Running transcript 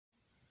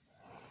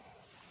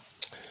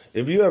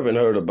If you haven't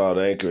heard about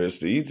Anchor, it's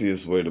the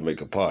easiest way to make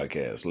a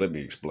podcast. Let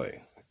me explain.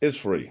 It's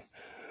free.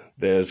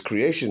 There's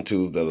creation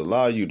tools that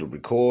allow you to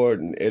record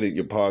and edit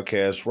your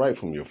podcast right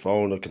from your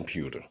phone or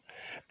computer.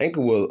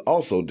 Anchor will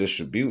also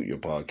distribute your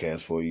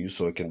podcast for you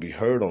so it can be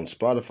heard on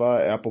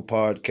Spotify, Apple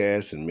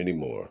Podcasts, and many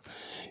more.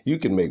 You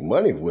can make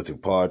money with your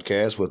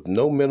podcast with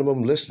no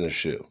minimum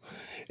listenership.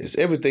 It's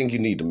everything you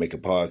need to make a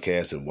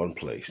podcast in one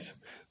place.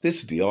 This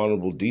is the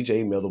Honorable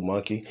DJ Metal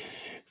Monkey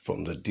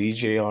from the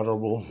DJ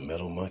Honorable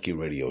Metal Monkey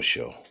Radio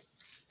Show.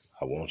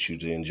 I want you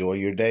to enjoy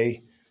your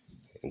day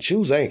and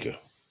choose Anchor.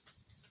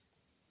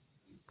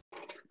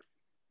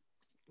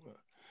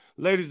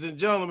 Ladies and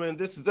gentlemen,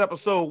 this is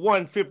episode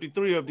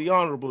 153 of the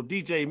Honorable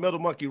DJ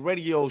Metal Monkey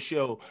Radio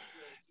Show.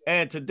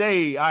 And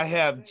today I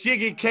have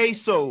Jiggy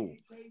Keso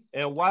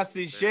and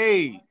Wassi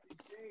Shade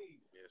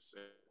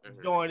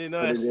joining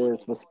us. What it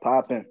is, what's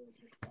popping?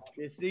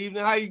 This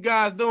evening, how you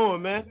guys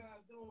doing, man?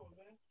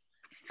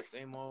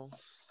 Same old.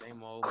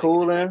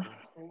 Cooling,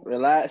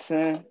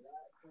 relaxing,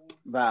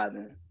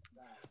 vibing.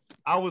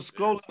 I was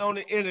scrolling on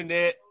the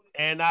internet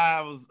and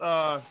I was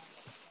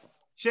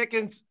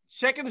checking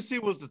to see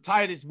what's the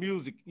tightest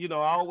music. You know,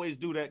 I always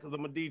do that because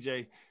I'm a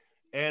DJ.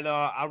 And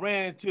I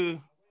ran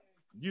into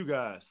you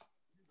guys.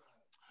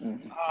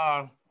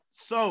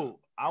 So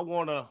I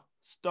want to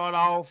start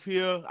off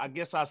here. I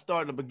guess I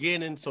start in the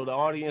beginning so the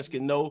audience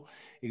can know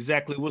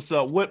exactly what's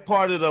up. What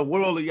part of the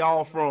world are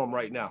y'all from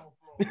right now?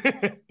 Well,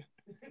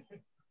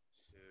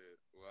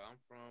 I'm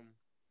from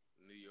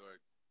New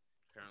York,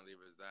 currently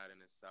residing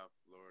in South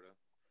Florida.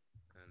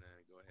 And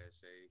then go ahead,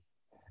 Shade.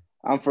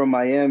 I'm from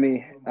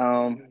Miami,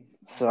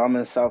 so I'm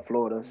in South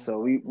Florida. So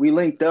we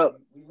linked up.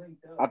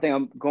 I think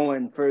I'm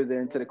going further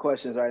into the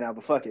questions right now,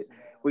 but fuck it.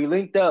 We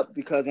linked up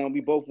because we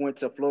both went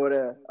to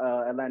Florida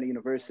Atlanta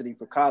University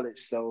for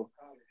college. So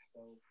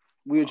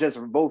we were just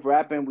both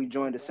rapping. We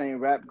joined the same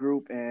rap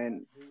group,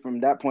 and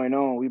from that point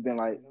on, we've been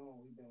like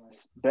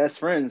best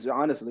friends,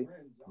 honestly.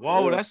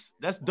 Whoa,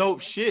 that's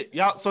dope shit.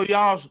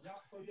 Y'all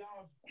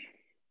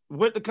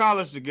went to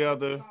college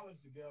together.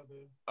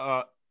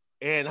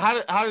 And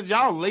how did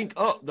y'all link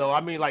up though?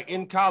 I mean, like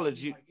in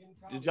college,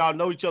 did y'all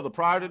know each other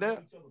prior to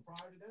that?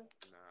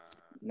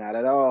 Not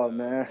at all,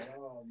 man.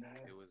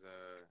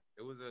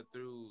 It was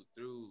through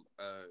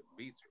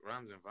Beats,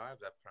 Rhymes, and Vibes.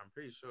 I'm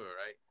pretty sure,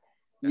 right?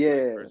 That's how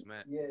yeah. we first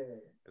met. Yeah.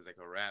 It was like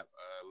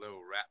a little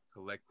rap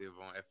collective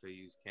on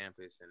FAU's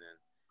campus, and then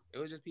it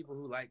was just people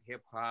who like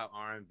hip hop,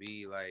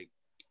 R&B, like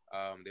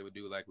they would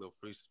do like little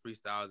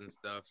freestyles and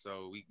stuff.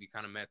 So we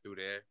kind of met through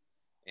there.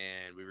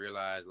 And we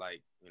realized,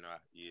 like, you know,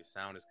 your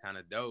sound is kind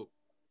of dope.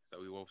 So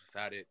we both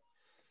decided,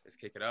 let's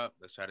kick it up.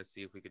 Let's try to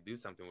see if we could do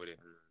something with it.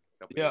 And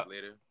a couple years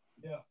later,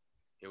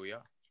 here we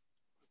are.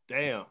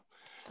 Damn.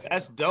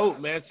 That's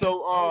dope, man.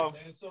 So,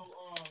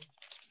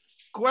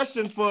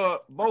 question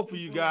for both of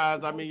you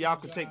guys. I mean, y'all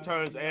could take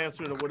turns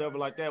answering or whatever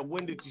like that.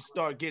 When did you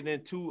start getting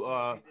into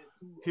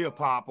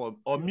hip-hop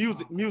or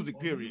music,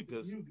 period?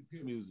 Because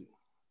it's music.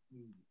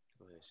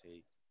 Go ahead,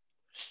 Shade.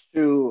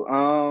 Shoot,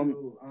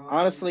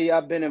 honestly,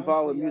 I've been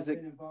involved with music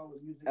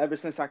ever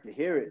since I could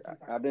hear it.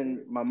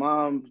 My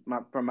mom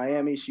from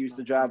Miami, she used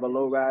to drive a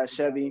low-rise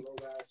Chevy,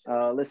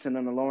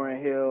 listening to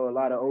Lauryn Hill, a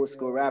lot of old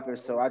school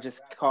rappers. So I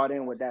just caught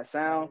in with that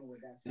sound.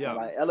 Yeah.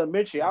 Like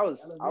elementary, I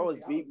was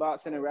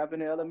beatboxing and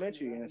rapping in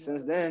elementary, and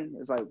since then,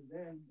 it's like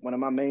one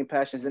of my main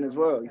passions in this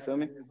world. You feel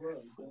me?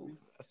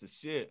 That's the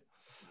shit.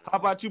 How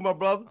about you, my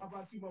brother?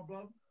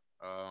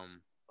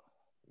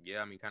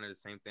 Yeah, I mean, kind of the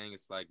same thing.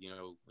 It's like, you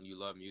know, when you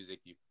love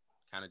music, you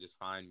kind of just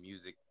find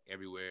music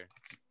everywhere.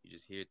 You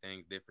just hear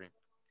things different.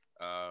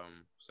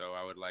 So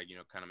I would like, you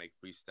know, kind of make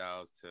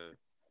freestyles to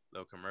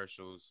little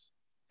commercials,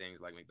 things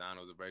like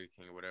McDonald's or Burger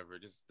King or whatever,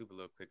 just stupid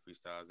little quick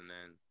freestyles. And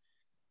then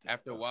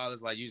after a while,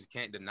 it's like you just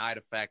can't deny the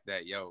fact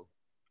that, yo,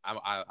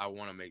 I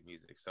want to make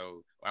music.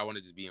 So I want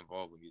to just be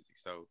involved with music.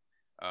 So,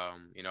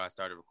 you know, I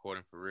started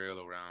recording for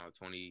real around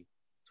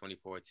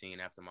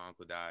 2014 after my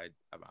uncle died.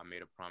 I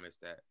made a promise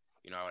that,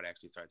 you know, I would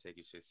actually start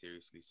taking shit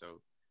seriously.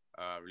 So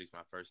released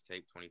my first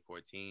tape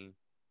 2014.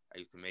 I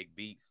used to make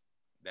beats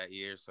that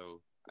year.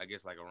 So I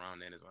guess like around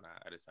then is when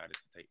I decided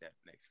to take that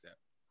next step.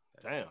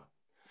 Damn.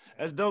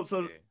 That's dope.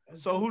 So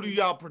so who do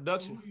y'all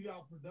production?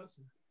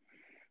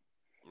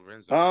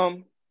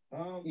 Lorenzo.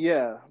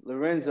 Yeah,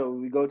 Lorenzo.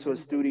 We go to a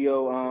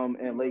studio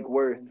in Lake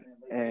Worth,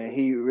 and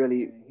he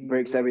really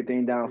breaks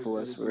everything down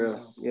for us, for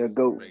real. Yeah,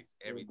 go. Breaks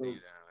everything down,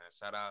 man.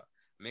 Shout out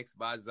Mixed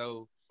by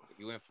Zoe. If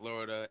you in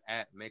Florida,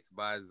 at Mixed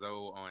by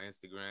Zoe on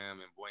Instagram,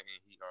 and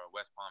Boynton or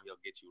West Palm, he'll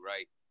get you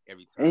right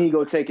every time. And he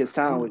go take his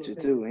time with you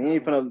too. He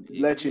ain't gonna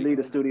let you leave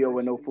the studio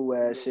with no fool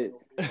ass shit.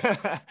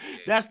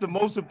 That's the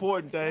most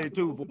important thing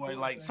too, boy.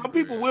 Like some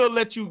people will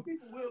let you,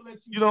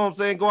 you know what I'm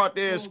saying, go out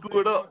there and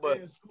screw it up,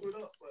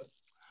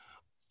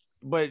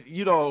 but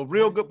you know,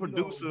 real good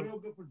producer,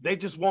 they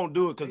just won't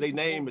do it because they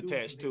name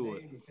attached to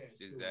it.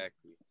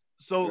 Exactly.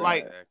 So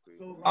like,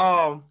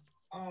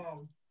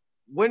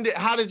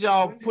 how did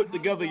y'all put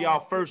together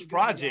y'all first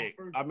project?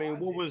 I mean,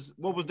 what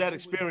was that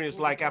experience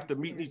like after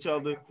meeting each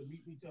other,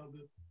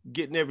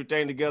 getting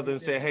everything together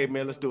and saying, hey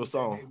man, let's do a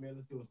song?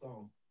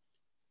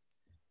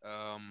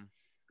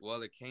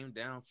 Well, it came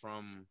down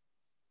from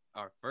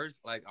our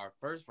first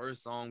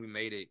song. We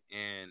made it,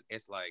 and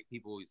it's like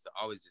people used to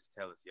always just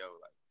tell us, yo,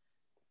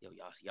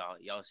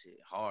 y'all shit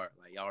hard.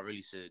 Like y'all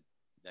really should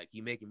like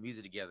keep making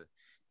music together.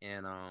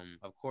 And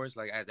of course,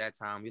 like at that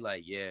time, we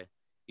like, yeah,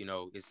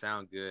 it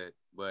sound good.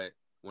 But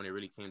when it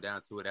really came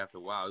down to it, after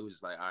a while, it was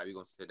just like, all right, we're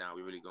gonna sit down.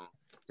 We really gonna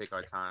take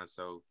our time.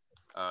 So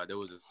there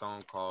was a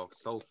song called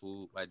Soul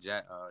Food by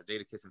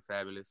Jada Kiss and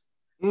Fabulous.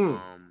 I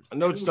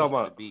know what you're talking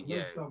about. The beat,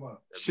 yeah,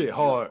 Shit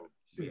hard.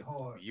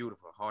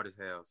 Beautiful, hard as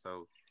hell.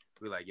 So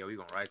we like, yo, we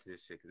gonna write to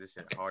this shit because this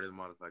shit hard as a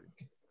motherfucker.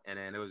 And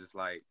then it was just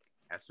like,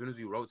 as soon as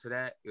we wrote to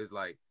that, it was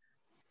like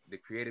the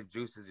creative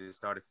juices just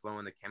started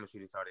flowing, the chemistry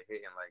just started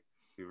hitting. Like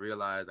we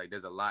realized like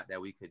there's a lot that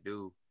we could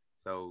do.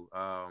 So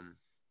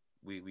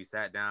we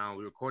sat down,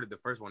 we recorded the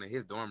first one in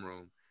his dorm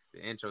room,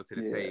 the intro to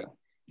the tape.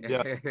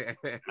 Yeah,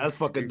 that's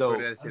fucking dope.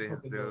 That shit in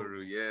his dorm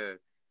room, yeah.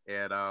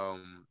 And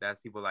that's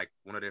people like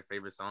one of their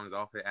favorite songs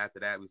off it. After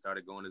that, we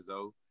started going to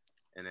Zoe.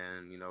 And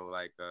then,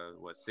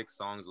 6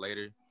 songs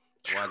later,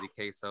 Wassi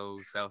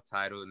Keso,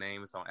 self-titled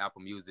name. It's on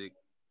Apple Music,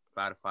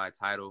 Spotify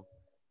title.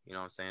 You know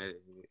what I'm saying?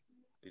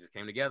 It just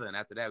came together. And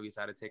after that, we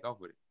decided to take off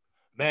with it.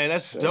 Man,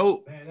 that's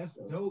dope.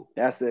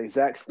 That's the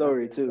exact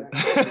story, too.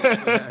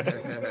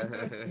 The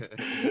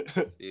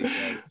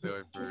exact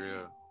story for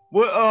real.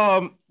 Well,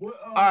 all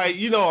right,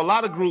 a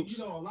lot of groups,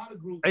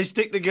 they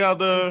stick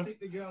together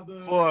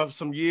for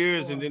some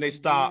years and then they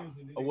stop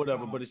or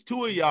whatever. But it's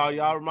two of y'all.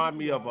 Y'all remind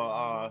me of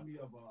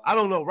I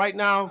don't know. Right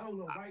now,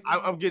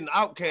 I'm getting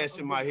Outcast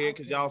in my head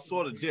because y'all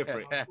sort of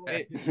different.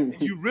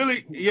 You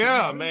really,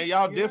 yeah, man,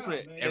 y'all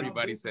different.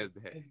 Everybody says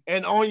that.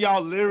 And on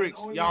y'all lyrics,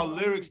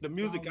 the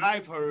music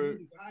I've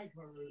heard,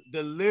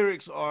 the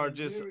lyrics are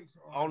just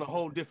on a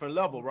whole different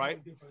level,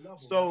 right?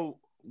 So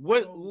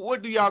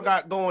what do y'all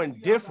got going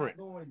different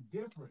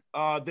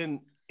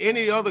than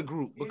any other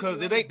group?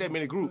 Because it ain't that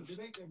many groups.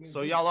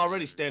 So y'all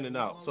already standing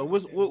out. So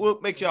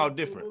what makes y'all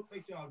different?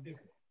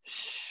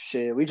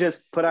 Shit, we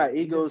just put our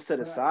egos to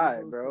the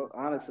side, bro.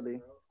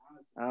 Honestly,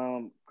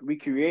 we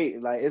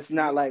create. Like, it's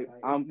not like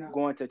I'm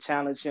going to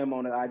challenge him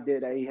on the idea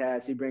that he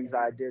has. He brings the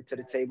idea to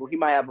the table. He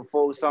might have a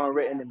full song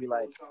written and be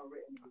like,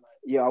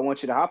 "Yo, I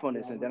want you to hop on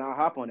this," and then I'll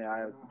hop on it.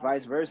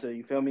 Vice versa,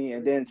 you feel me?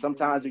 And then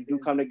sometimes we do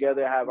come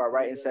together, have our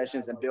writing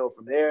sessions, and build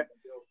from there.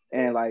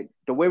 And like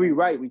the way we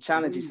write, we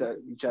challenge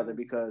each other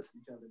because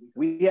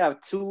we have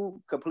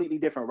two completely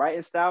different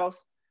writing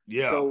styles.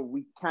 Yeah. So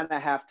we kind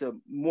of have to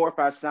morph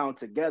our sound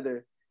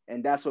together.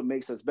 And that's what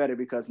makes us better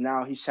because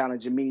now he's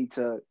challenging me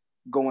to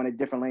go in a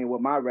different lane with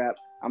my rap.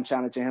 I'm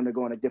challenging him to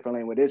go in a different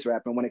lane with his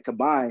rap. And when it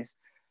combines,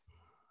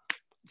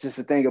 it's just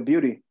a thing of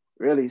beauty,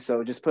 really.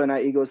 So just putting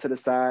our egos to the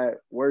side,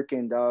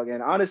 working, dog.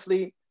 And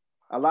honestly,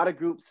 a lot of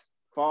groups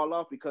fall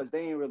off because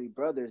they ain't really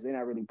brothers. They're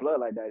not really blood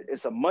like that.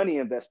 It's a money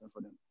investment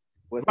for them.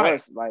 With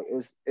us, like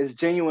it's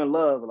genuine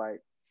love.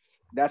 Like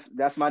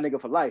that's my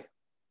nigga for life.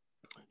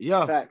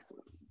 Yeah. Facts.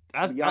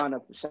 That's beyond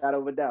a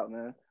shadow of a doubt,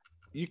 man.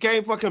 You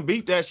can't fucking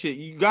beat that shit.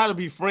 You gotta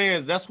be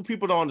friends. That's what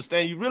people don't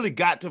understand. You really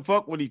got to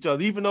fuck with each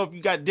other, even though if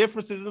you got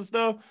differences and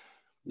stuff.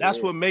 That's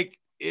what make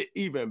it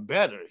even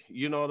better.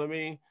 You know what I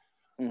mean?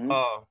 Mm-hmm.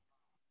 Hold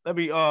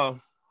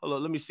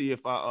on. Let me see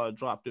if I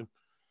dropped him.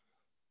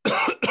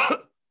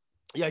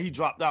 Yeah, he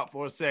dropped out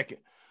for a second.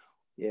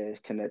 Yeah, it's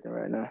connecting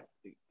right now.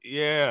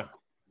 Yeah.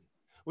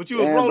 What you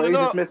was rolling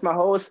up? He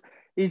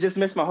just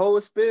missed my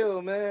whole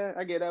spill, man.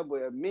 I get up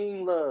with a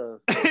mean love.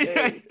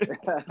 Yeah.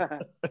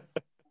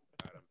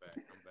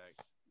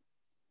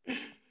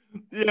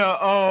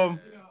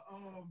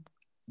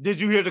 Did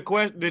you hear the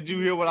question? Did you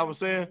hear what I was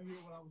saying?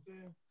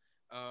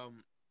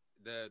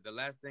 The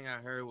last thing I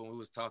heard when we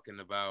was talking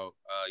about,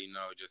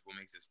 just what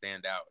makes it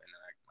stand out, and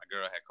my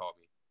girl had called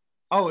me.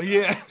 Oh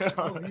yeah.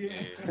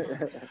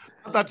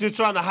 I thought you were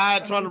trying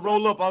to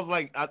roll up. I was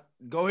like,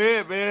 go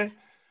ahead, man.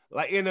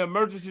 Like in an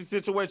emergency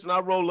situation, I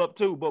roll up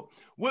too. But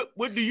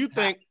what do you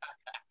think?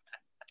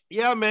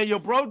 Yeah, man, your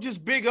bro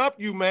just big up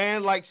you,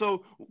 man. Like,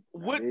 so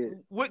what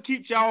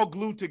keeps y'all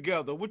glued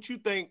together? What you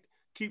think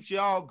keeps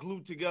y'all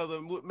glued together,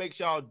 and what makes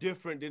y'all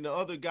different than the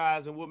other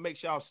guys, and what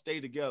makes y'all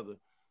stay together?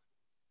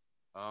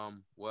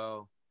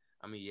 Well,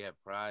 I mean, yeah,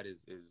 pride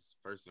is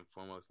first and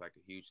foremost like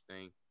a huge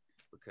thing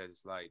because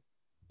it's like,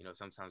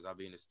 sometimes I'll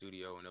be in the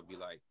studio and they'll be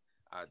like,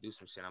 I do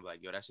some shit. I'm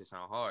like, yo, that shit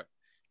sound hard.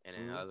 And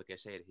then I look at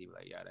Shade and he be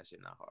like, yeah, that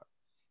shit not hard.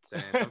 So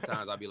then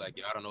sometimes I'll be like,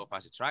 yo, I don't know if I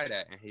should try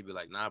that. And he'd be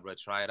like, nah, bro,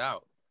 try it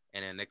out.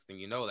 And then next thing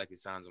you know, like, it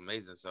sounds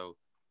amazing. So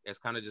it's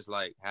kind of just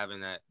like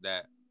having that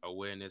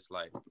awareness,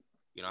 like,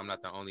 I'm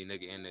not the only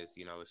nigga in this.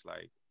 It's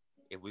like,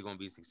 if we're going to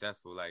be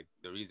successful, like,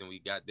 the reason we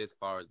got this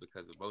far is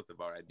because of both of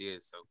our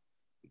ideas. So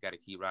we got to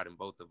keep riding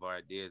both of our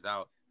ideas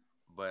out.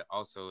 But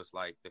also it's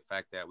like the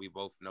fact that we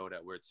both know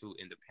that we're two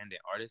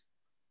independent artists.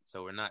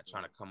 So we're not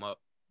trying to come up.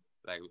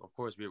 Like, of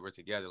course, we're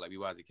together, like we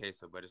Wassi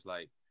Keso, but it's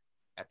like,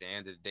 at the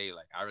end of the day,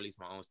 like, I release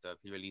my own stuff,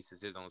 he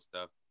releases his own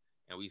stuff,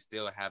 and we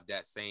still have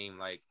that same,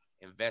 like,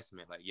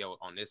 investment. Like, yo,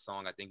 on this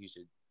song, I think you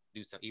should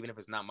do something, even if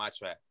it's not my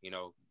track, we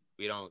don't,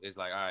 it's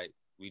like, all right,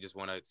 we just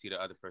want to see the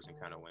other person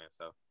kind of win.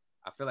 So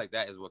I feel like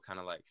that is what kind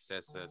of like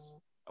sets us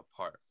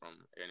apart from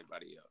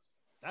anybody else.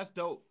 That's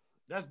dope.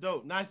 That's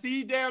dope. Now, see,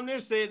 he damn near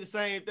said the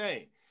same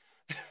thing.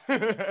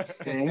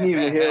 And he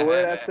even hear a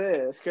word I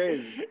said. It's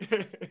crazy.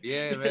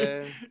 Yeah,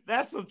 man.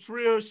 That's some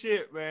trill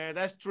shit, man.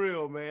 That's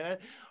trill, man.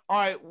 All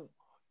right,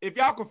 if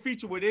y'all could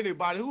feature with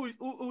anybody,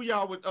 who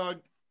y'all would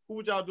who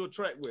would y'all do a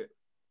track with?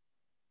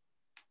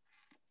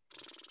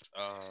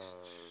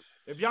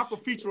 If y'all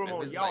could feature them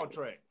on y'all like,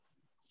 track.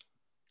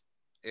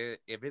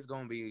 If it's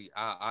gonna be,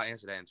 I'll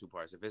answer that in two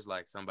parts. If it's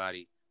like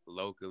somebody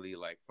locally,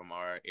 like from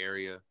our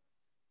area,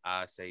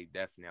 I say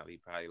definitely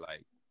probably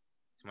like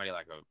somebody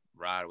like a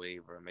Rod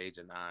Wave or a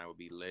Major 9 would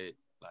be lit.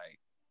 Like,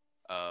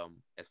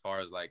 as far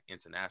as like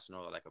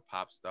international, like a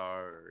pop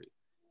star or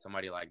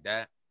somebody like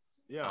that.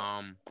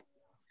 Yeah.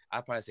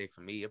 I'd probably say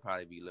for me, it'd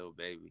probably be Lil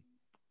Baby.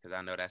 Cause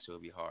I know that shit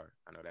will be hard.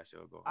 I know that shit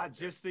will go hard. I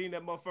just seen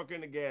that motherfucker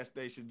in the gas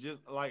station,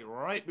 just like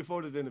right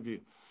before this interview.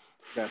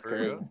 That's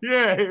crazy.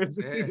 Yeah.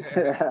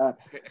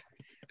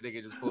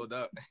 Nigga just pulled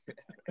up.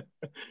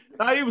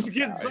 Now he was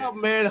getting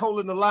something, man,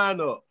 holding the line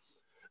up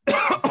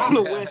on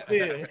the West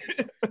End.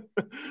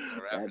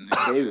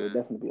 That baby would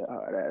definitely be a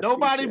hard ass.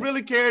 Nobody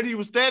really cared he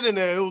was standing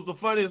there. It was the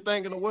funniest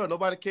thing in the world.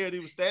 Nobody cared he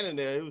was standing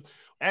there. It was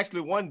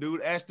actually one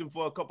dude asked him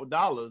for a couple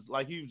dollars,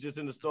 like he was just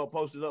in the store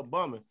posted up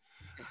bumming.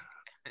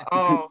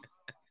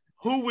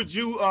 Who would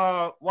you,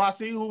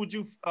 Wassi? Who would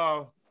you?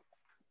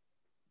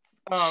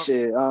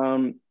 Shit,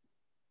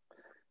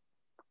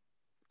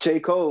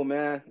 J. Cole,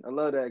 man, I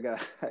love that guy.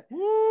 I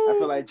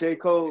feel like J.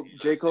 Cole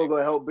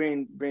gonna help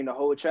bring the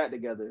whole track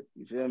together.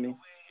 You feel me?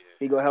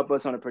 He gonna help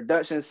us on the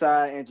production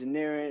side,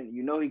 engineering.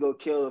 You know, he gonna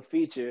kill a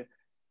feature,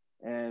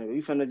 and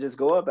we finna just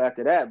go up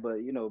after that.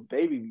 But you know,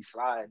 Baby be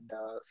sliding,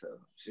 dog. So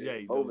shit,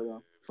 yeah, both of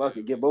them. Fuck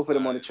it, get both of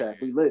them on the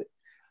track. We lit.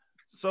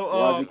 So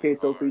Wassi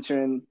Keso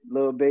featuring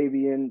Lil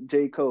Baby and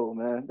J. Cole,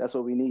 man. That's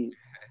what we need.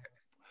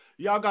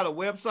 Y'all got a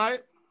website?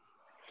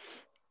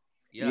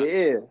 Yeah.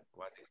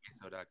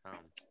 WassiKeso.com.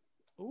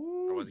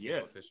 Ooh,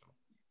 yes.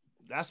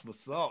 That's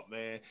what's up,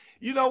 man.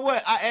 You know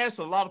what? I asked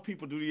a lot of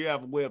people, do you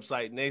have a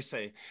website? And they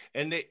say,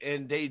 and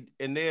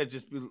they'll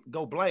just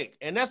go blank.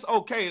 And that's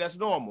okay. That's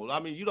normal. I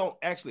mean, you don't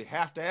actually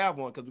have to have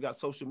one because we got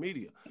social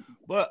media.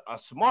 But a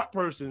smart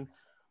person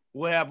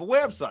will have a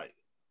website.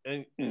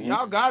 And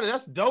y'all got it.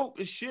 That's dope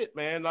as shit,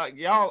 man. Like,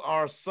 y'all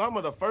are some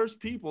of the first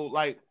people,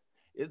 like,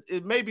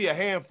 it may be a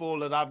handful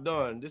that I've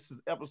done. This is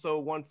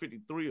episode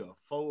 153 or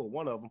 4 or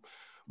one of them.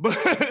 But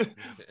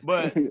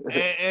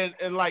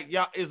and like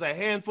y'all is a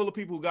handful of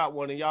people who got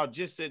one, and y'all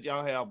just said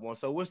y'all have one.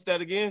 So what's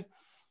that again?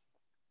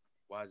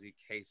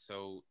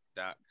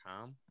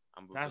 WassiKeso.com.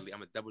 I'm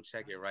gonna double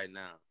check it right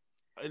now.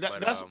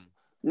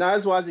 No,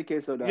 it's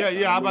WassiKeso.com.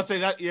 Yeah, I'm about to say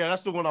that. Yeah,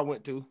 that's the one I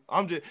went to.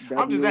 I'm just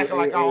acting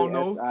like I don't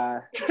know.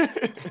 I'm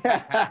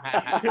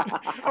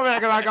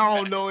acting like I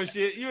don't know and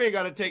shit. You ain't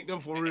gotta take them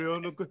for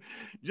real.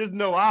 Just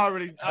know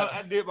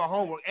I did my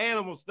homework, and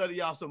I'm gonna study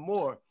y'all some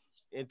more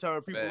and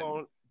turn people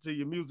on to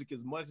your music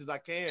as much as I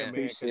can, man.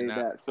 Appreciate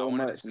that so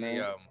much,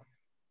 man.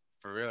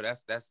 For real,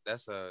 that's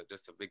just a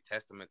big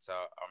testament to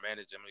our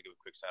manager. I'm gonna give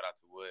a quick shout out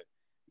to Wood.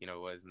 You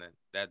know, wasn't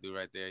that dude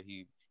right there?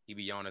 He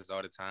be on us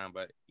all the time,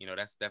 but you know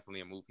that's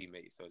definitely a move he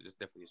made. So just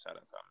definitely a shout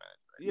out to our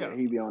manager. Right? Yeah,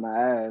 he be on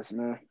our ass,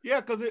 man. Yeah,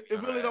 because it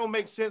really don't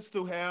make sense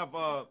to have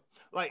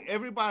like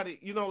everybody,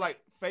 you know, like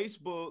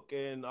Facebook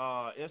and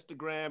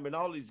Instagram and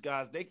all these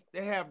guys. They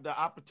have the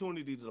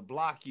opportunity to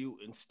block you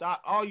and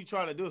stop. All you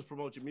trying to do is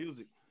promote your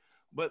music.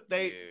 But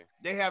they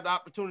have the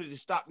opportunity to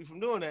stop you from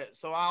doing that.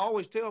 So I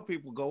always tell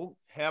people, go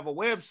have a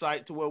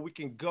website to where we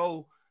can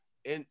go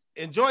and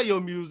enjoy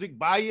your music,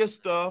 buy your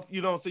stuff,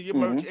 you know, so your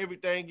merch,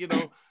 everything, you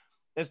know,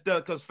 and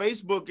stuff. Because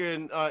Facebook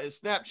and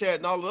Snapchat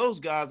and all of those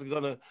guys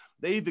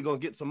they either gonna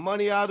get some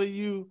money out of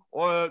you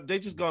or they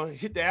just gonna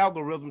hit the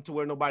algorithm to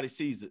where nobody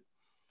sees it.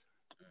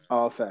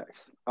 All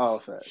facts.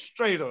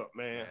 Straight up,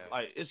 man. Yeah.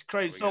 Like it's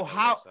crazy. So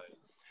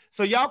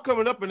y'all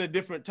coming up in a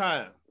different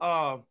time.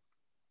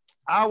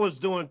 I was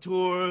doing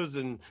tours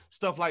and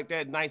stuff like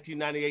that in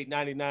 1998,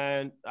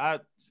 99. I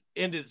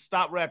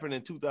stopped rapping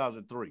in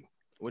 2003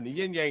 when the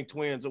Yin Yang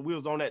Twins, we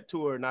was on that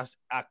tour and I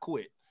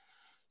quit.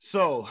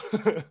 So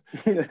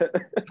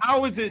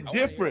how is it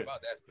different?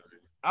 About that story.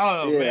 I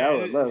don't know, man. I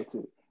would love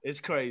to. It's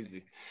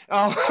crazy.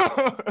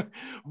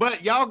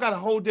 But y'all got a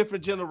whole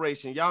different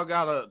generation. Y'all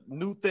got a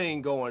new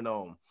thing going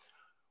on.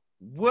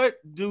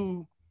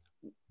 Do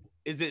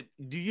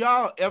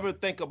y'all ever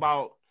think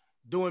about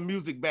doing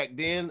music back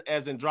then,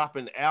 as in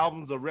dropping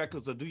albums or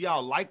records, or do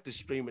y'all like the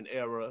streaming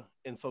era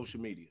in social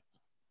media?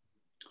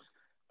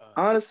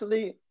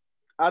 Honestly,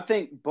 I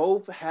think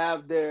both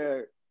have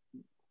their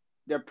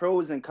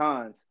pros and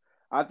cons.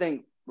 I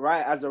think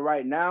as of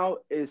right now,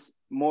 it's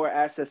more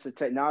access to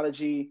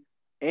technology.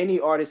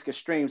 Any artist can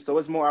stream, so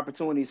it's more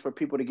opportunities for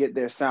people to get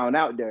their sound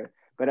out there.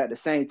 But at the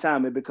same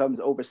time, it becomes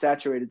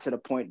oversaturated to the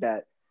point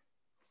that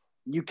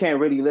you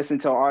can't really listen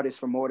to an artist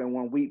for more than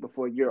 1 week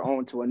before you're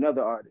on to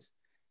another artist.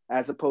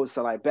 As opposed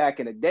to like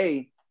back in the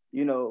day,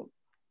 you know,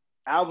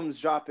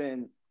 albums not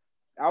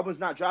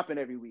dropping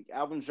every week,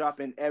 albums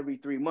dropping every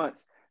 3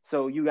 months.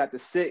 So you got to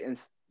sit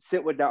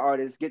sit with the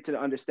artist, get to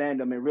understand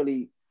them, and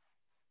really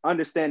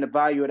understand the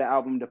value of the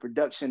album, the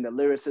production, the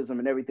lyricism,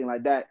 and everything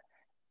like that.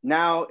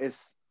 Now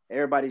it's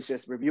everybody's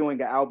just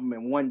reviewing an album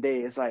in one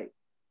day. It's like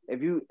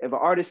if an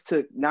artist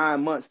took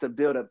 9 months to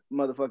build a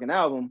motherfucking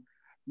album,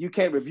 you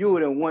can't review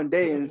it in one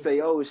day and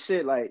say, oh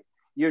shit, like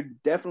you're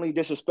definitely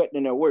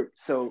disrespecting their work.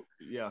 So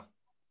yeah.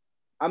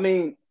 I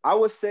mean, I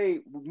would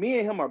say me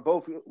and him are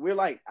both, we're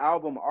like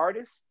album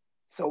artists.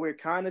 So we're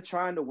kind of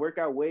trying to work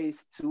our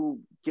ways to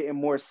getting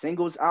more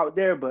singles out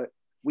there, but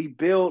we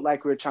build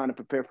like we're trying to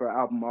prepare for an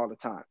album all the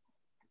time.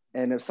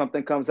 And if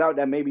something comes out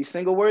that may be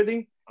single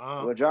worthy,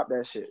 we'll drop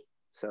that shit.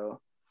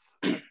 So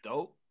that's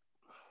dope.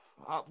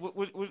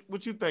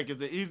 What you think?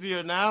 Is it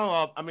easier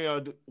now? I mean,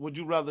 or would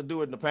you rather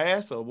do it in the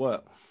past or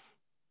what?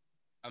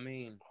 I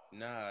mean,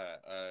 nah,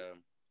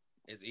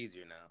 it's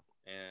easier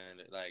now,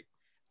 and like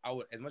I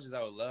would, as much as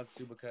I would love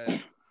to, because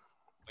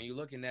when you're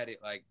looking at it,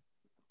 like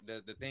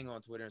the thing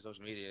on Twitter and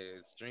social media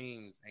is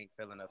streams ain't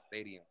filling up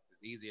stadiums.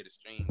 It's easier to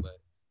stream, but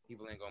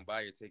people ain't gonna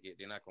buy your ticket.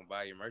 They're not gonna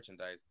buy your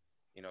merchandise,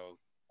 you know,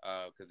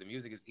 because the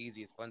music is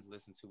easy, it's fun to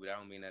listen to, but I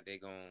don't mean that they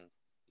gonna,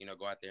 you know,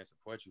 go out there and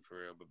support you for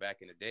real. But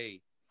back in the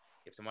day,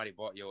 if somebody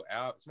bought your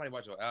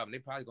album, they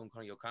probably gonna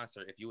come to your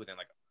concert if you within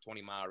like a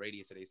 20-mile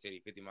radius of their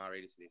city, 50-mile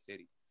radius of their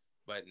city.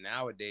 But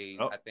nowadays,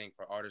 I think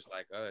for artists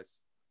like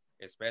us,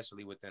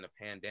 especially within a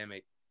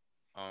pandemic,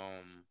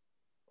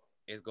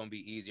 it's gonna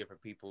be easier for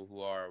people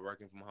who are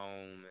working from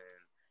home and,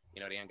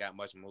 you know, they ain't got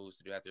much moves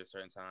to do after a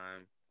certain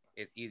time.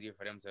 It's easier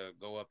for them to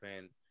go up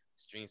and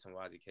stream some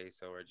Wassi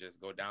Keso or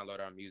just go download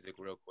our music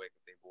real quick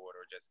if they bored,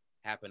 or just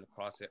happen to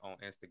cross it on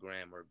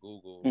Instagram or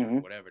Google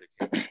or whatever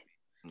the case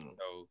may be.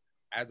 So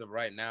as of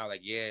right now,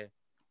 like, yeah,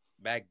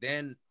 back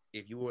then,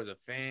 if you was a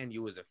fan,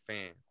 you was a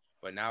fan.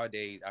 But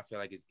nowadays, I feel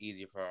like it's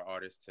easier for our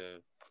artists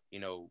to, you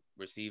know,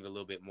 receive a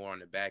little bit more on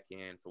the back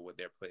end for what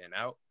they're putting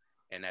out.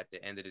 And at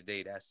the end of the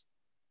day, that's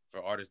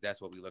for artists, that's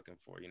what we're looking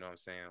for. You know what I'm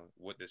saying?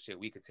 What the shit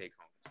we could take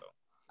home.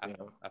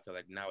 So I feel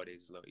like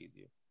nowadays it's a little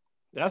easier.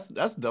 That's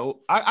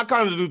dope. I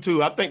kind of do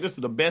too. I think this is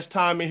the best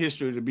time in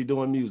history to be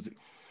doing music.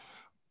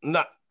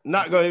 Not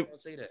going to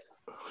say that.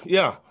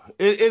 Yeah,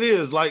 it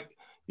is. Like,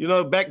 you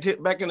know, back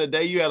in the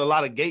day, you had a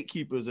lot of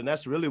gatekeepers, and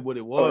that's really what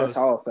it was. Oh, that's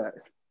all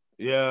facts.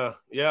 Yeah,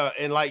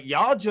 and like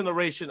y'all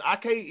generation, I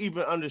can't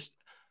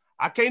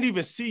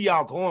even see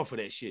y'all going for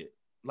that shit.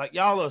 Like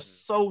y'all are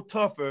so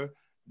tougher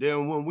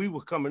than when we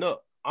were coming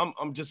up.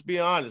 I'm just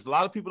being honest. A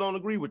lot of people don't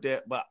agree with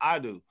that, but I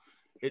do.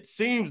 It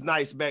seems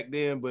nice back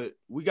then, but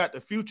we got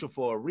the future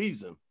for a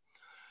reason.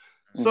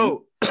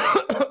 So,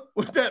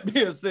 with that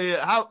being said,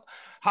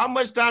 how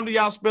much time do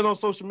y'all spend on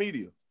social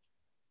media?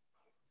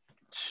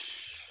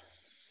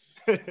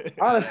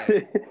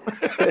 Honestly,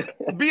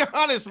 be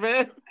honest,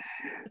 man.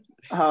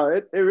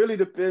 It really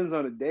depends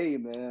on the day,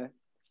 man.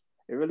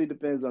 It really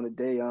depends on the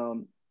day.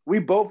 We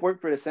both work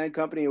for the same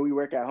company and we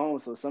work at home,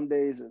 so some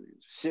days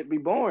shit be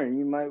boring.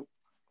 You might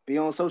be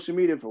on social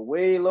media for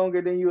way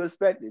longer than you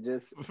expected,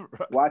 just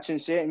watching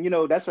shit. And you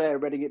know, that's where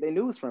everybody get their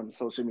news from,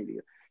 social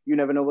media. You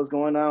never know what's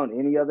going on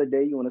any other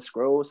day. You want to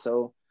scroll.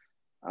 So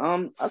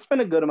I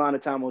spend a good amount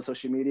of time on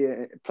social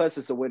media. Plus,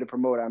 it's a way to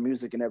promote our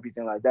music and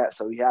everything like that.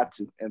 So we have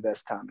to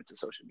invest time into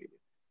social media.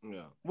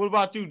 Yeah. What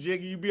about you,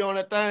 Jiggy? You be on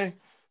that thing?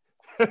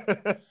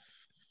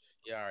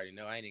 You already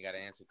know I ain't even got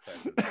to answer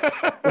questions.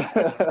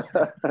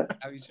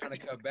 I be trying to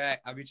cut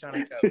back. on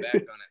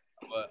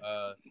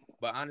it.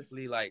 But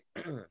honestly, like,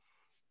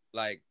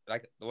 like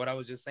what I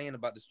was just saying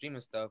about the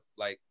streaming stuff,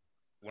 like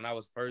when I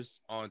was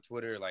first on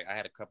Twitter, like I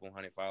had a couple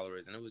hundred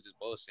followers and it was just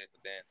bullshit.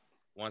 But then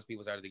once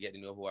people started to get to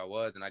know who I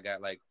was and I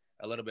got like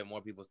a little bit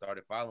more people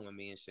started following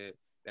me and shit,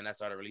 then I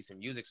started releasing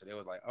music. So they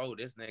was like, oh,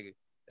 this nigga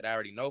that I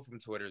already know from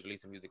Twitter is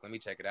releasing music. Let me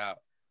check it out.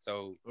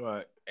 So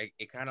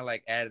it kind of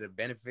like added a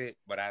benefit,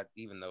 but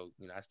even though,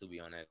 you know, I still be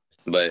on that,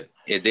 but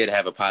it did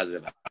have a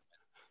positive.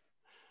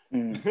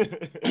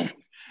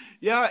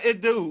 Yeah,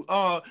 it do.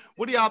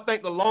 What do y'all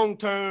think the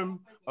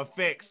long-term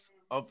effects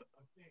of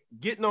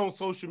getting on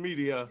social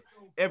media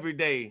every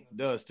day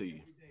does to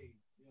you?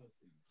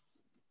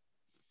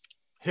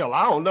 Hell,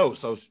 I don't know.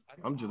 So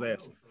I'm just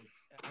asking.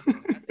 I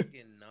think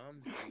it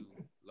numbs you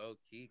low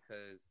key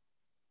because,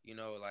 you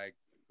know, like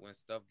when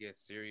stuff gets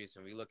serious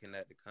and we looking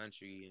at the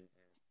country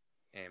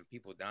and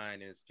people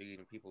dying in the street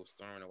and people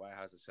storming the White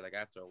House and shit, like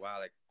after a while,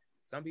 like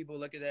some people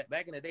look at that.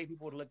 Back in the day,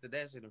 people would have looked at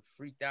that shit and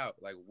freaked out.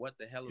 Like, what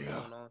the hell is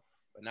going on?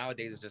 But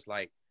nowadays, it's just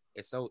like,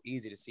 it's so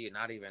easy to see it,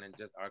 not even in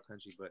just our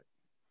country, but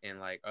in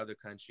like other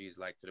countries,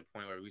 like to the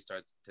point where we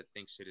start to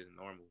think shit is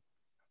normal.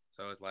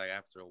 So it's like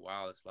after a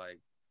while, it's like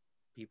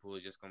people are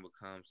just going to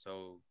become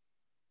so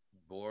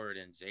bored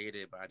and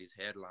jaded by these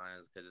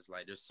headlines because it's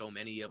like there's so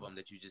many of them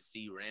that you just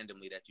see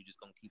randomly that you just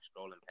going to keep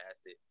scrolling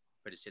past it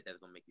for the shit that's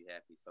going to make you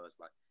happy. So it's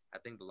like, I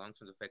think the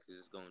long-term effects is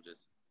just going to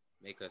just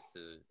make us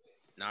to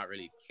not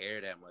really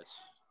care that much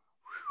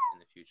in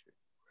the future.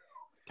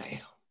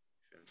 Damn.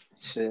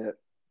 Shit.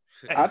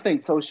 I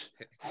think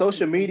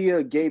social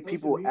media gave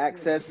people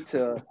access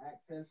to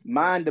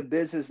mind the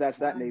business that's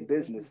not their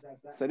business.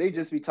 So they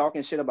just be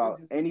talking shit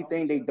about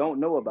anything they don't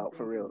know about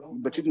for real.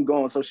 But you can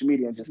go on social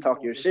media and just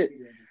talk your shit.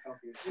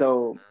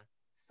 So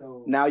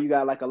now you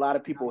got like a lot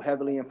of people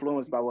heavily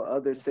influenced by what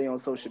others say on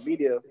social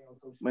media.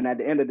 When at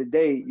the end of the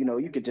day,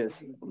 you could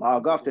just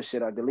log off the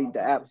shit or delete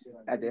the app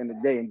at the end of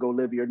the day and go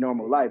live your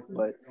normal life.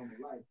 But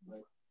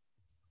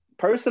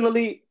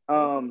personally,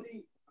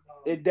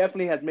 it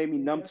definitely has made me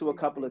numb to a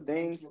couple of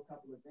things.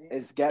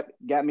 It's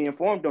got me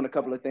informed on a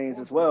couple of things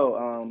as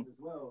well.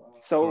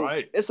 So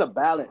Right. it's a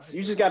balance.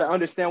 You just got to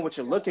understand what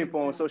you're looking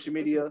for on social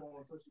media.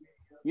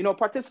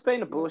 Participate in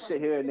the bullshit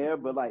here and there,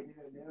 but like,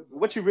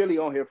 what you really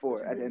on here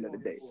for at the end of the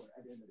day?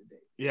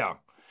 Yeah.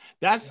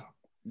 That's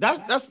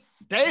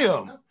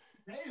damn.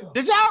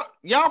 Did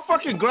y'all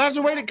fucking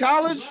graduated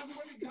college?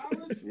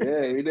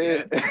 Yeah, we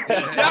did.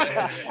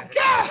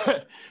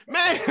 God,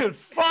 man,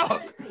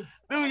 fuck.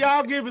 Dude,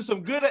 y'all giving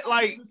some good,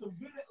 like,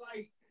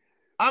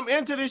 I'm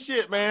into this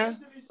shit, man.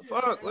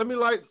 Fuck, let me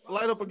light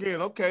up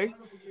again. Okay.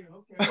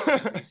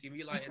 You see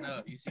me lighting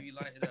up.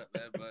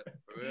 Man. But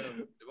for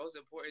real, the most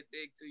important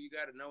thing too, you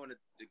gotta know when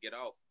to get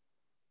off.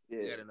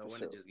 Yeah, you gotta know when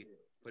sure. to just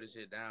put the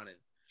shit down and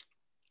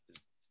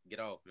just get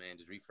off, man.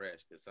 Just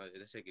refresh, because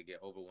this shit could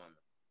get overwhelming.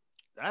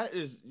 That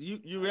is,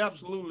 you're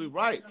absolutely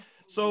right.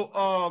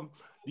 So,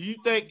 do you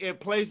think it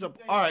plays a,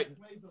 all right,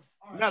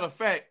 matter of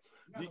fact,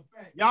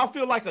 y'all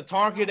feel like a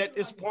target at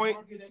this point,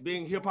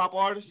 being hip hop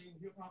artists?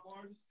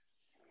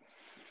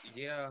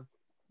 Yeah,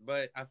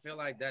 but I feel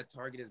like that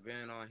target has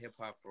been on hip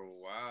hop for a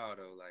while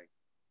though. Like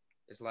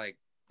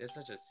there's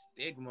such a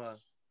stigma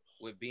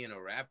with being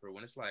a rapper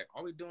when it's like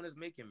all we doing is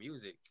making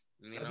music.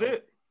 That's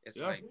it. It's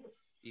like,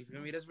 you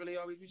feel me? That's really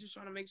all we just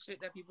trying to make shit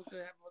that people could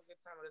have a good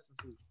time to listen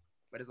to.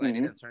 But it's like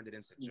they done turned it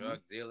into drug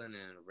dealing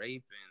and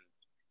rape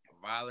and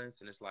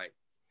violence, and it's like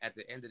at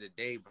the end of the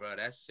day, bro,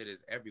 that shit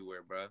is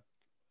everywhere, bro.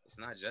 It's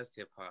not just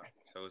hip hop,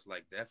 so it's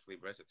like definitely,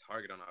 bro, it's a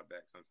target on our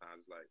back.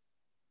 Sometimes it's like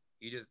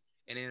you just,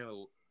 and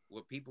then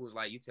what people is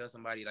like, you tell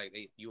somebody like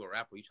you a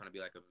rapper, you trying to be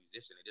like a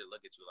musician, they just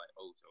look at you like,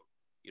 oh, so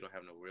you don't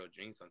have no real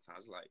dreams.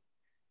 Sometimes like,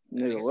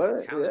 nigga,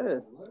 what? Talent. Yeah.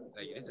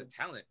 Like, this is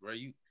talent, bro.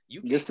 You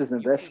can't. This is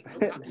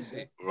investment. No cocky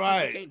shit.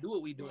 Right. You can't do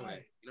what we doing.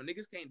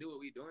 Niggas can't do what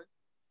we doing.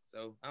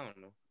 So I don't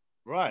know.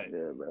 Right.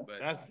 Yeah, bro. But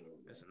that's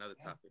another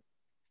topic.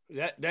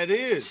 That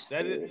is.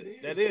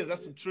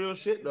 That's some trill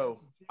shit though.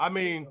 I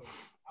mean,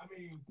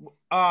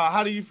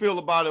 how do you feel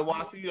about it,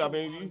 Wassi?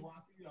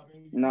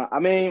 No, I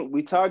mean,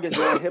 we target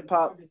hip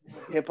hop.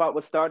 Hip hop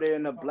was started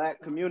in the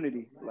black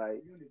community.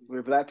 Like,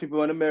 we're black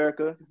people in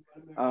America.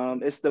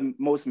 It's the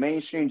most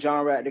mainstream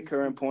genre at the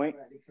current point,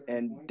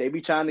 and they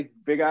be trying to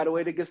figure out a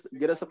way to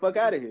get us the fuck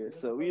out of here.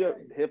 So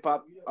hip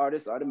hop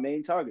artists are the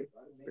main target,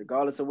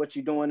 regardless of what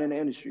you're doing in the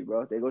industry,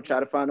 bro. They go try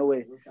to find a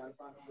way.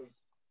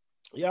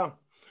 Yeah.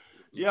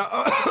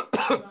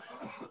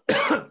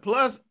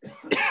 Plus,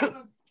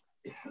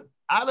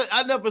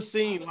 I never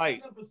seen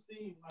like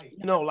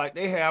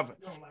they have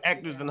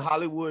actors in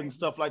Hollywood and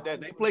stuff like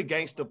that. They play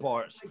gangster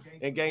parts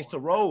and gangster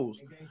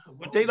roles,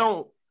 but they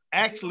don't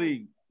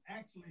actually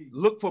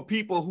look for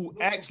people who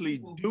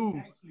actually do,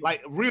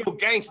 like, real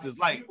gangsters,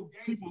 like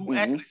people who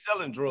actually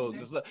selling drugs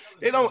and stuff.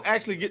 They don't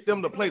actually get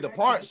them to play the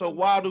part. So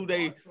why do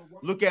they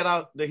look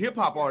at the hip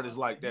hop artists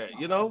like that?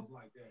 Yeah.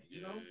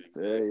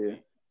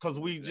 Because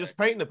we just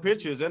painting the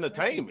picture as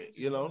entertainment.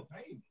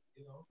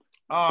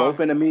 Both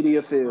in the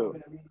media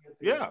field.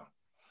 Yeah.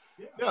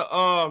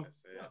 How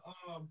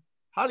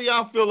do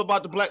y'all feel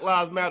about the Black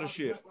Lives Matter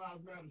shit?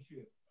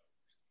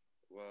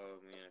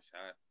 Well, man,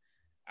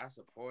 I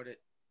support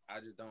it. I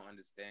just don't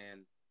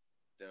understand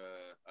the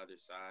other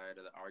side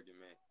of the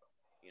argument,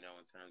 in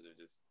terms of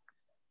just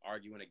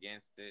arguing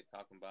against it,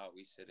 talking about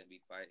we shouldn't be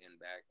fighting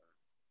back.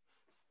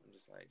 I'm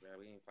just like, bro,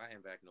 we ain't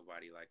fighting back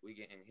nobody. Like, we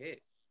getting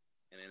hit.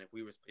 And then if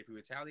we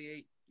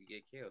retaliate, you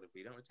get killed. If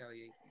we don't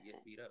retaliate, you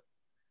get beat up.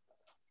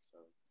 So,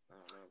 I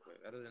don't know.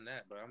 But other than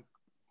that, bro,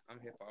 I'm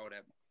here for all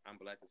that.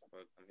 I'm black as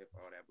fuck. I'm here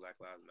for all that Black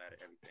Lives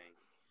Matter, everything.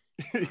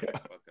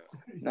 Fuck up.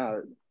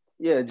 No,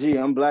 yeah, G,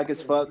 I'm black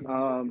as fuck.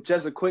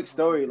 Just a quick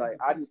story. Like,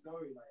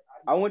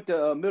 I went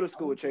to middle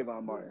school with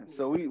Trayvon Martin,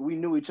 so we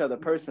knew each other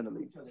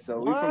personally. So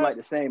we from like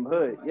the same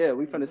hood. Yeah,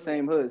 we from the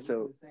same hood.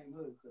 So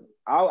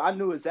I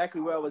knew exactly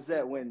where I was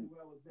at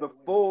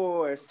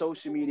before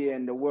social media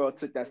and the world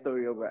took that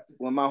story over.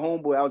 When I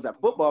was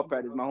at football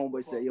practice, my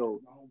homeboy said,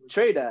 "Yo,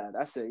 Trey died."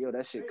 I said, "Yo,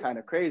 that shit kind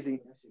of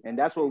crazy." And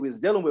that's what we was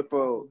dealing with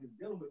for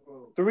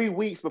 3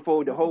 weeks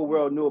before the whole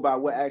world knew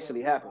about what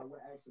actually happened.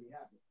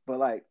 But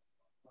like,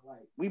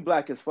 we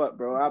black as fuck,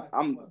 bro.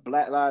 I'm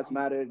Black Lives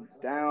Matter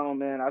down,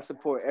 man. I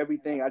support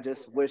everything. I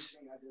just wish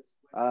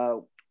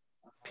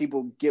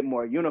people get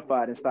more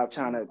unified and stop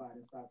trying to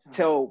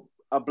tell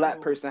a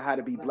black person how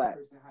to be black.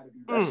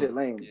 That shit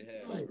lame.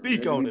 Yeah.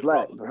 Speak on it,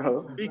 black,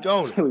 bro. Speak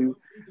on it.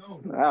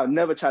 I'll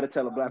never try to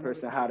tell a black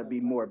person how to be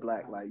more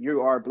black. Like,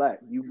 you are black.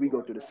 We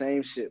go through the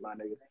same shit, my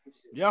nigga.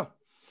 Yeah.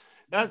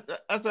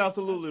 That's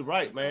absolutely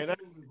right, man.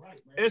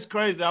 It's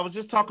crazy. I was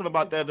just talking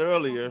about that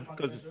earlier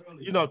because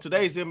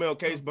today's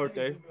MLK's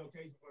birthday.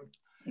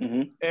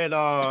 and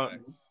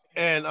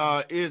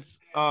it's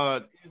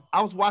I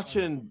was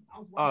watching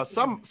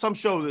some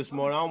show this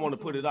morning. I don't want to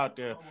put it out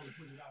there,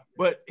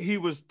 but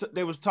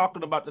they was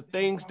talking about the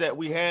things that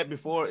we had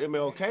before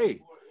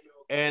MLK,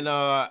 and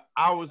I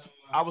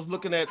was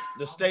looking at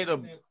the state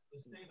of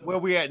where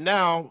we at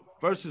now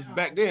versus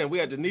back then. We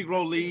had the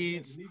Negro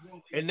leads,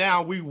 and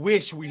now we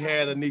wish we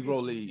had a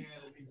Negro lead.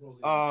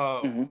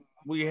 Uh, Mm-hmm.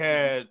 we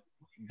had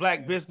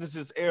black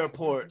businesses,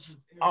 airports,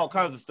 all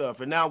kinds of stuff,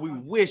 and now we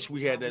wish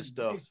we had that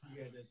stuff.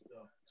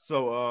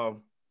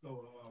 So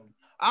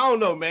I don't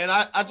know, man.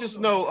 I just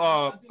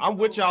know I'm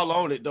with y'all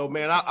on it though,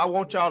 man. I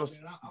want y'all to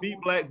be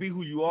black, be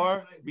who you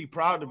are, be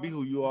proud to be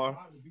who you are,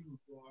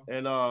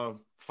 and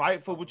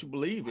fight for what you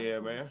believe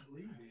in, man.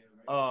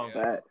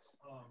 Facts.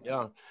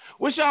 Yeah.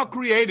 What's y'all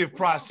creative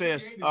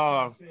process?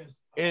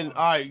 And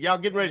all right, y'all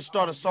getting ready to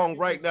start a song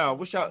right now.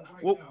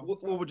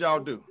 What would y'all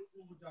do?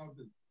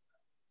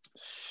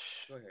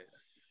 Go ahead.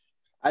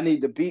 I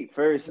need the beat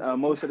first.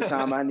 Most of the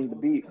time, I need the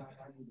beat.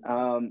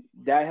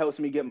 That helps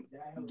me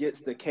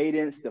gets the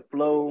cadence, the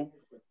flow,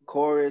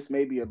 chorus,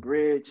 maybe a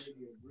bridge,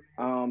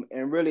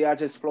 and really I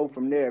just flow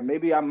from there.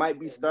 Maybe I might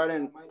be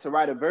starting to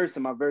write a verse,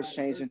 and my verse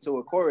change into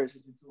a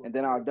chorus, and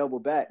then I'll double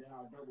back.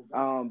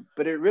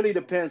 But it really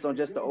depends on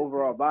just the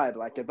overall vibe.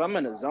 Like if I'm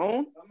in a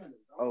zone,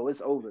 oh,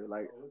 it's over.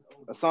 Like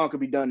a song could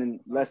be done in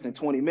less than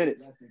 20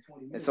 minutes.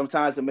 And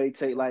sometimes it may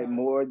take like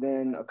more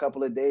than a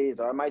couple of days,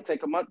 or it might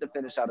take a month to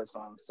finish out a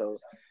song. So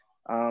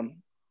um,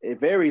 it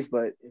varies,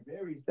 but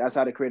that's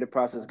how the creative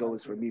process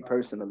goes for me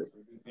personally.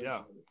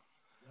 Yeah.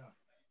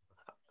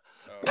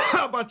 For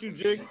How about you,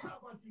 Jig?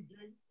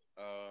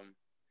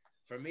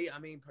 for me, I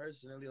mean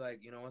personally,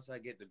 like once I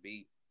get the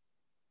beat,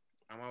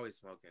 I'm always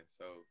smoking.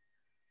 So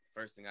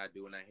first thing I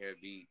do when I hear a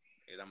beat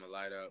is I'm gonna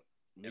light up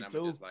Me and I'm too.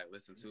 gonna just like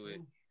listen to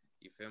it.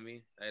 You feel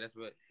me? Like that's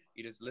what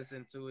you just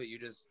listen to it. You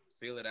just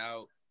feel it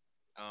out.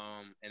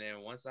 And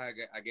then once I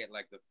get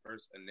like the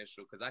first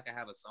initial, because I can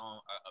have a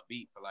song, a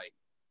beat for like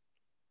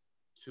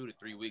 2 to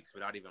 3 weeks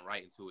without even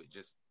writing to it,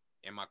 just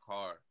in my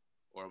car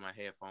or my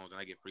headphones when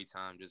I get free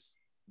time, Just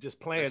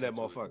playing that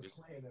listen to it, motherfucker.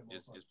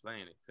 just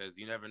playing it, because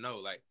you never know.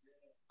 Like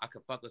I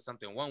could fuck with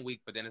something 1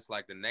 week, but then it's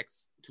like the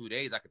next 2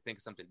 days I could think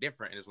of something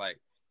different, and it's like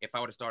if I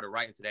would have started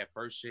writing to that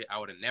first shit, I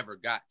would have never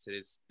got to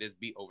this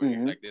beat over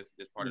here, like this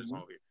part of the song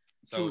over here.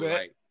 So True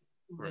that.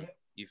 like,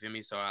 you feel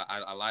me? So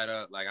I light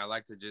up, like I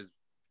like to just,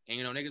 and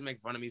niggas make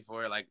fun of me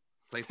for it, like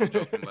playful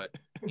joking, but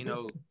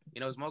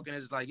smoking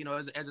is like,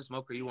 as a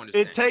smoker, you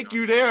understand. It take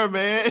you there,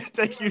 man. It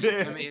take you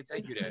there. I mean, it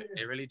take you there.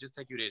 It really just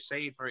take you there.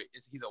 Shade for it.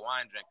 He's a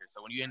wine drinker,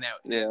 so when you in that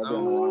Yeah,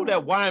 zone, Ooh,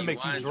 that wine you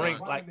make you wine drink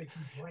drunk.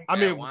 like.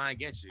 that wine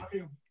gets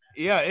you.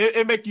 Yeah,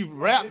 it make you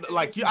rap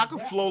like I could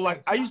flow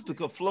like I used to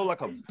could flow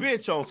like a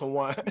bitch on some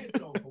wine.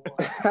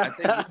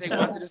 We take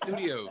wine to the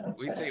studio.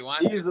 We take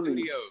wine to the Easily.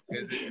 studio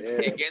because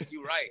it gets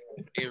you right.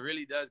 It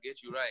really does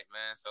get you right,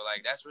 man. So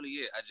like that's really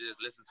it. I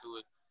just listen to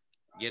it,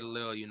 get a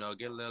little,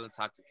 get a little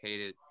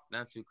intoxicated,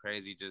 not too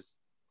crazy, just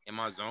in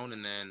my zone,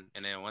 and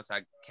then once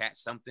I catch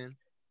something,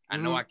 I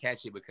know I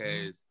catch it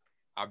because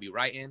I'll be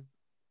writing,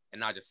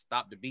 and I'll just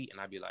stop the beat,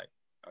 and I'll be like,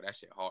 oh, that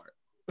shit hard.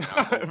 And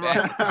I'll go back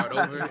and start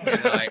over, and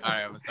then like, all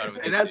right, I'm gonna start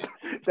with And this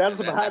that's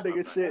shit. some hot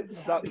nigga shit.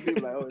 Stop the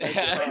beat like, oh,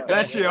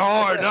 That shit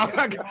hard, dog.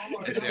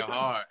 That shit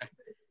hard.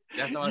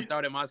 That's how I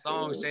started my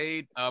song,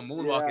 Shade,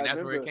 Moonwalking. Yeah,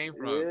 That's where it came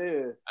from.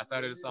 Yeah. I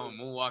started the song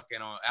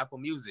Moonwalking on Apple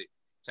Music.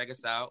 Check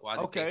us out. Wassi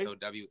Okay. Keso,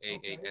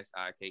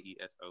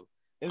 WAASIKESO.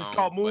 And it's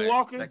called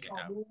Moonwalking. Second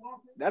album.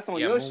 That's on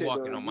Yeah, your shit,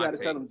 Moonwalking though. on You my gotta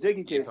tell tape. them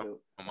Jiggy Yeah, it's Keso.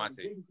 on my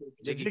tape.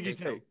 The Jiggy Jiggy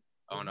Keso tape.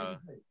 on the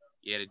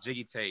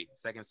Jiggy tape.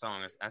 Second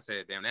song. I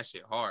said, damn, that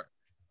shit hard.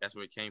 That's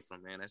where it came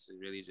from, man. That's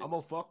really just. I'm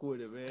gonna fuck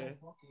with it, man.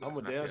 I'm a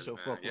I damn feel sure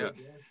it, man. fuck Yeah. with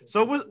it.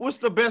 So what's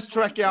the best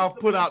track y'all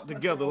put out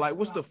together? Like,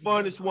 what's the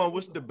funnest one?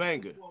 What's the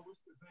banger?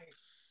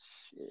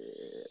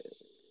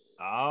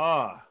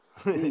 Ah.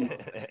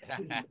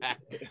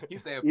 He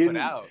said You- put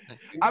out.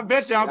 I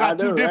bet y'all got I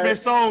know, two different right?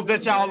 songs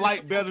that y'all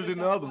like better than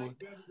the other one.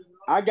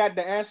 I got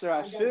the answer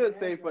I should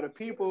say for the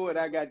people, and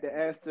I got the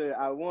answer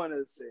I want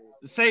to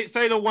say.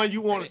 Say the one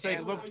you want to Say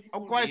say, the because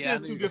I'm quite sure Yeah,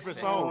 it's I two knew you different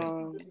was gonna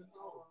songs.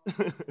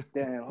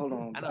 Damn, hold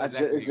on. I know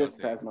exactly what It you're just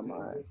gonna passed my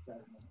mind.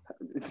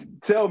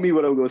 Tell me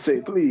what I'm gonna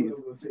say, please.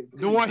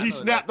 The one he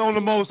snapped on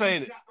the most,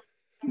 ain't it?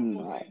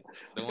 Nah.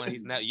 The one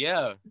he's not.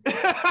 Yeah.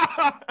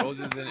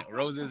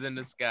 Roses in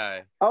the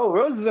sky. Oh,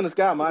 Roses in the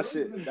Sky, my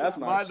shit. That's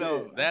my My shit.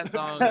 dog. That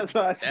song. That's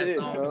my that shit,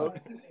 song.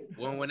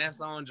 bro. When that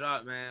song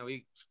dropped, man,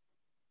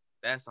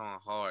 that song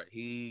hard.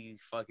 He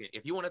fucking.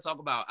 If you want to talk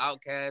about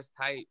Outkast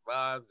type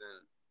vibes,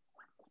 and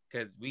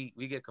because we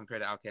get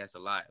compared to Outkast a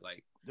lot,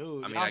 like.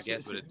 Dude, I mean, I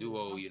guess with a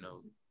duo,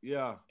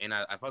 Yeah. and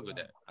I fuck with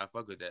that. I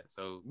fuck with that.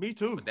 So Me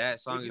too. but that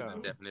song Big is the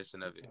time.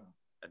 definition of it.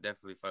 I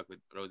definitely fuck with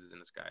Roses in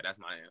the Sky. That's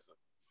my answer.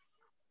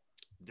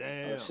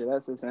 Damn. Oh shit,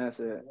 that's his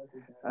answer.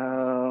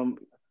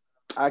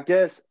 I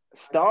guess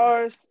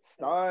Stars.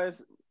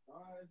 Stars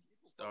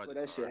But is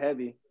that shit hard.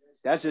 heavy.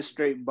 That's just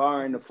straight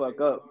barring the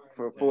fuck up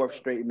for 4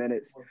 straight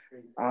minutes.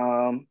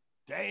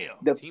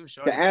 Damn. Team The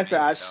Shorty's answer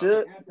I amazing,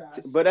 should,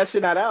 but that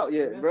shit not out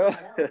yet, bro.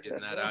 It's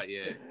not out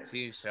yet.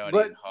 Team Shorty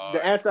But is the hard.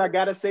 answer I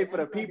gotta say for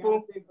the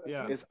people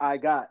Yeah. is I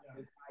got.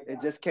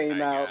 It just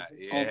came I out got,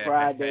 on yeah.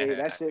 Friday.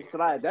 That shit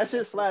slide. That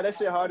shit slide. That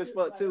shit hard as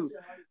fuck too.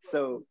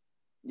 So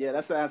yeah,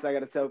 that's the answer I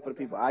gotta tell for the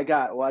people. I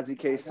got Wassi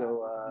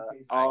Keso,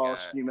 I all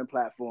got streaming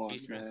platforms,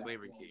 featuring man.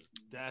 Swaver Key.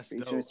 That's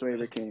Featuring dope.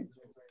 Swaver King.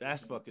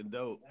 That's fucking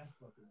dope.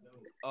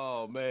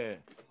 Oh man.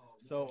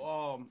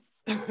 So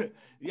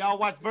y'all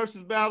watch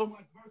Versus Battle?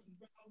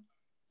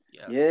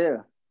 Yeah. Yeah,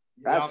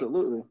 Y'all,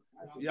 absolutely.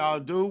 y'all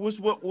do?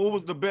 What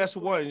was the best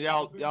one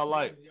y'all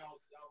like?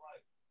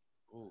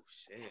 Oh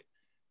shit.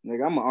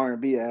 Nigga, I'm an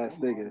R&B ass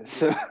nigga,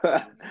 so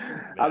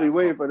I be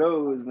waiting for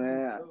those,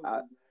 man.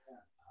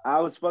 I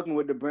was fucking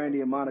with the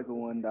Brandy and Monica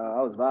one, dog.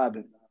 I was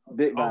vibing,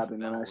 big vibing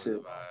That on one that was a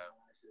shit. vibe.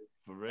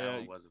 For That real.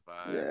 one was a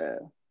vibe. Yeah,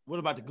 What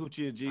about the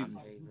Gucci and My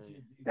Jeezy?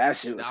 favorite. that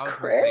shit was I was gonna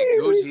crazy. say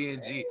Gucci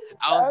and G.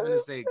 I was gonna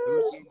say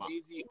Gucci and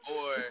Jeezy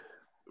or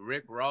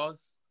Rick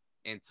Ross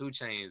and 2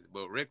 Chainz,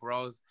 but Rick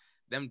Ross,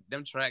 them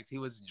tracks he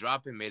was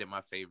dropping made it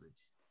my favorite.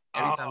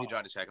 Every time he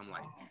dropped a track, I'm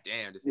like,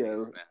 damn, this nigga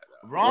snap.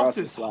 Ross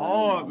is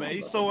hard, man.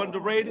 He's so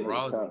underrated.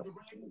 Ross, That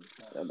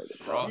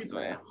nigga Ross, tough,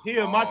 man. He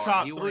in my hard.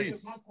 top He 3. went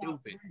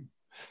stupid.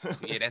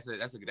 Yeah, that's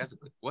a.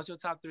 What's your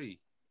top 3?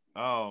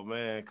 Oh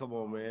man, come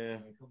on,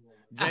 man.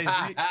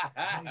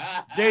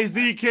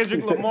 Jay-Z,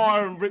 Kendrick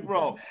Lamar, and Rick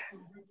Ross.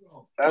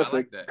 That's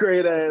a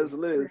great ass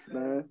list,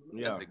 man.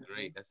 Yeah. That's a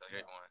great one.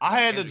 I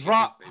had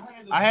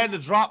to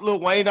drop Lil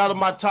Wayne out of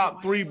my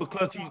top 3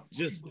 because he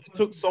just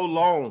took so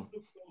long.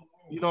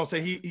 You know what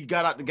I'm saying? He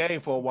got out the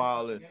game for a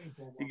while and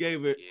he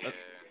gave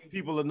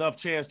people enough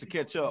chance to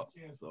catch up.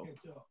 So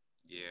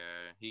yeah,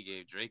 he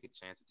gave Drake a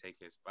chance to take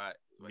his spot.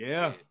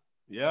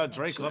 Yeah,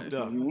 Drake up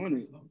there.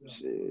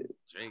 Shit.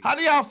 How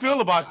do y'all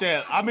feel about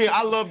that? I mean,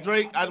 I love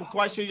Drake. I'm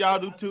quite sure y'all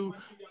do too.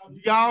 Do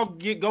y'all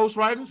get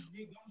ghostwriters?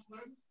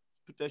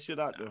 Put that shit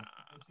out there.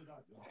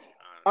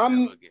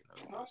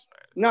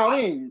 No, we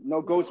ain't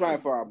no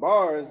ghostwriting for our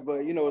bars,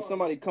 but you know, if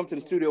somebody come to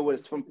the studio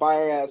with some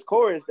fire ass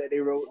chorus that they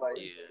wrote, like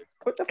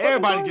put the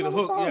everybody get a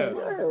hook, yeah.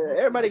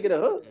 Everybody get a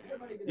hook.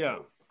 Yeah.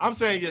 I'm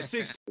saying you're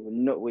 6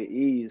 with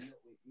ease.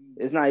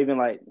 It's not even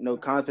like no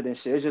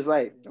confidence shit. It's just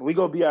like we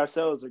go be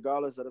ourselves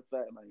regardless of the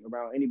fact, like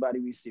around anybody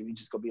we see, we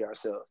just go be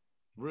ourselves.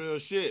 Real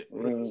shit.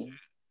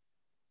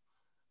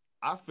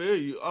 I feel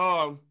you.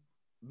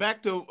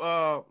 Back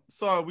to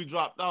sorry we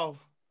dropped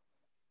off.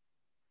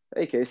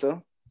 Hey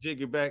Keso.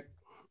 Jiggy back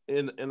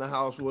in the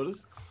house with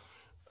us.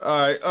 All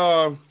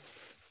right.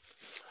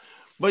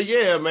 But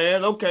yeah,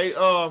 man. Okay.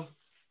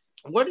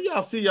 Where do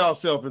y'all see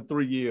yourself in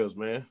 3 years,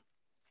 man?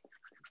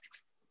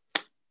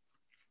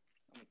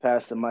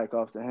 Pass the mic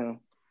off to him.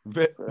 I'm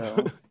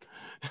gonna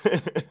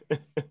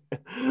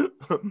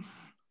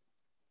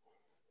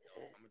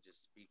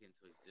just speak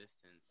into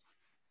existence.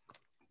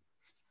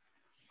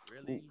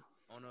 Really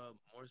on a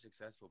more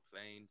successful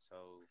plane,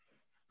 so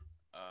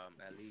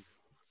at least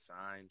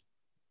signed,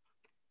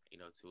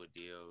 to a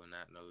deal and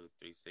not no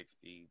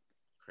 360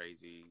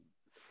 crazy.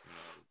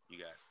 You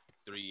got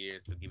 3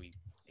 years to give me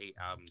 8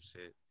 albums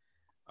shit.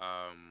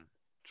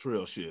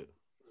 Trill shit.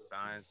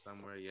 Sign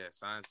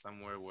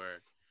somewhere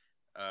where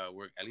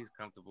we're at least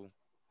comfortable.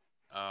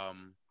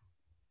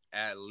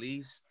 At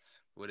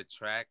least with a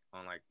track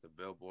on like the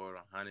Billboard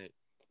 100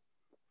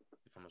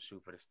 if I'm gonna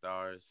shoot for the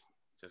stars,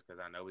 just because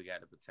I know we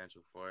got the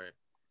potential for it.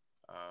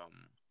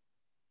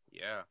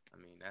 Yeah, I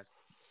mean that's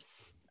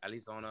at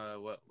least on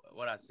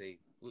what I say.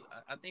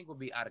 I think we'll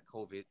be out of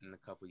COVID in a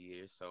couple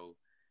years, so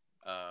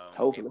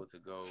able to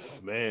go.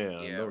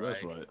 Man, yeah, no, right?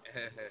 That's right.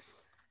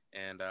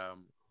 And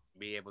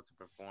be able to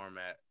perform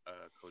at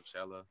a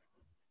Coachella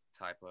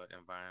type of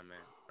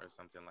environment or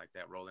something like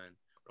that, Rolling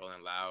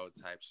Loud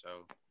type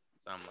show,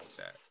 something like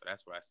that. So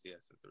that's where I see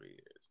us in 3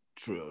 years.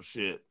 Trill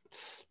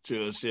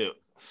shit.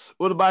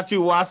 What about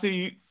you,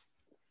 Wassi?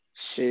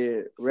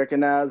 Shit,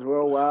 recognized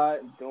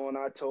worldwide, doing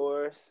our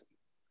tours,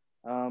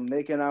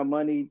 making our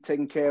money,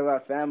 taking care of our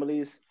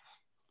families,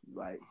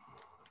 like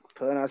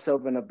putting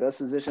ourselves in the best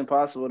position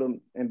possible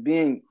and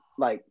being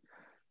like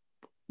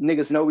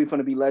niggas know we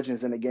finna be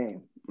legends in the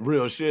game.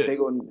 Real shit. They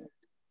go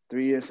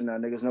 3 years from now,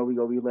 niggas know we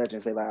gonna be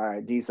legends. They like, all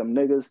right, these some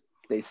niggas,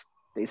 they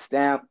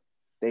stamp,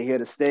 they here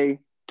to stay,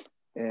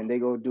 and they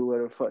go do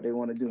whatever the fuck they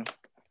want to do.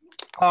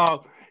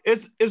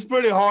 It's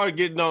pretty hard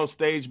getting on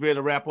stage being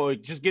a rapper, or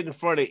just getting in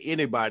front of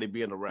anybody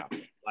being a rapper.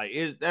 Like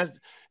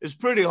it's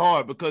pretty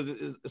hard because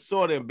it's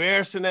sort of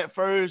embarrassing at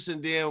first,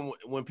 and then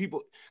when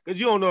people, because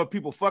you don't know if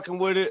people fucking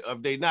with it or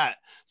if they not.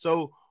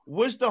 So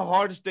what's the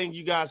hardest thing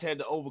you guys had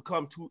to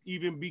overcome to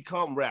even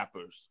become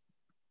rappers?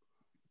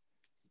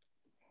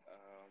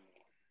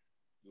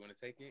 You want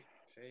to take it,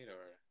 Shade,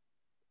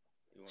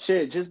 or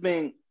shit? Just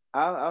being,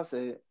 I'll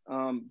say it.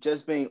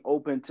 Just being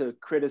open to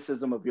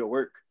criticism of your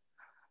work.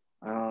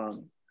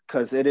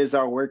 Because it is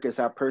our work, it's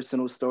our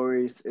personal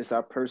stories, it's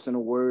our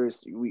personal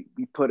words. We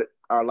put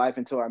our life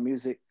into our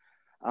music.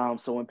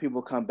 So when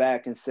people come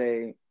back and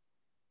say,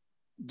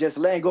 just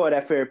letting go of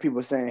that fear of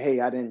people saying, hey,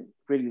 I didn't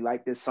really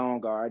like this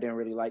song or I didn't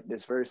really like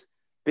this verse,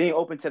 being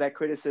open to that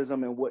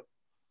criticism and what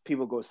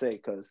people go say,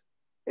 because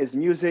it's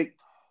music.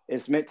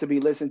 It's meant to be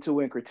listened to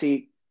and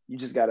critiqued. You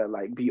just gotta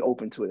like be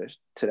open to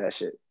that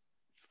shit.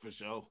 For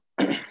sure.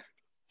 For sure.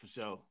 For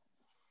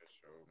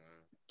sure,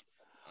 man.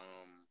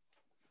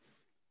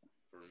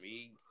 For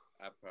me,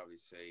 I'd probably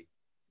say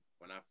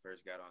when I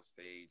first got on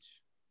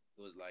stage,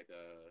 it was like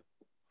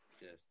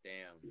just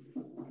damn,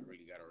 I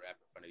really gotta rap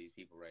in front of these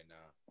people right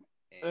now,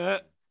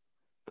 and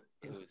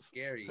it was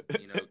scary,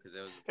 because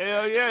it was just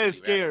hell yeah, it's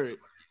scary.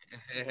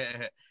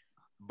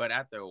 But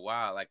after a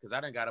while, like, cause I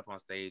done got up on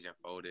stage and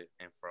folded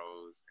and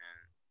froze,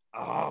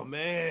 and oh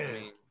man, I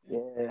mean,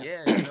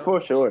 yeah, for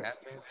sure,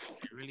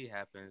 it really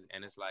happens,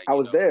 and it's like I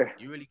was there.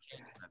 You really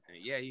can't do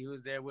nothing. Yeah, he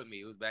was there with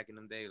me. It was back in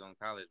them days on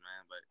college,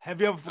 man. But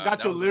have you ever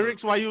forgot your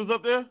lyrics while you was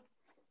up there?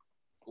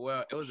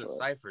 Well, it was a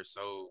cipher,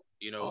 so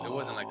it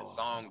wasn't like a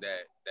song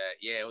that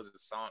it was a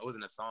song. It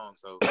wasn't a song,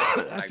 so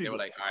like they were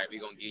like, all right, we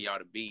gonna give y'all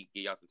the beat,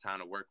 give y'all some time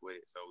to work with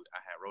it. So I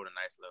had wrote a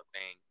nice little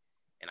thing,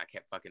 and I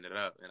kept fucking it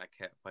up, and I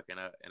kept fucking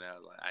up, and I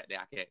was like,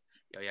 I kept,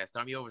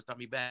 start me over, start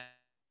me back,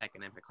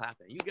 and then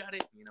clapping. You got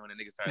it, and the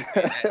nigga started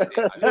saying that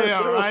shit. Like,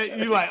 yeah, right.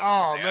 You like,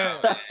 oh man,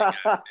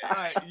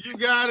 right, you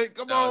got it.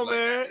 Come on,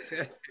 man.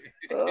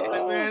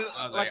 Like, man,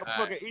 like a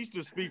fucking right.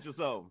 Easter speech or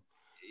something.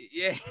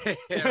 Yeah,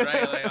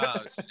 right. Like,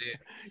 oh shit.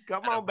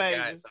 Come on,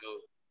 baby. So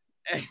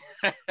I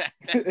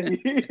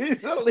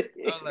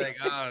was like,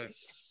 oh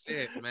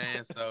shit,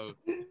 man. So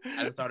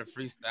I just started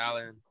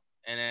freestyling,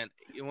 and then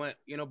it went,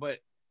 but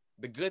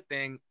the good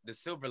thing, the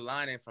silver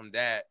lining from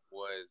that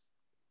was,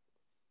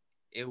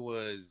 it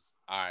was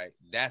all right.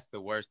 That's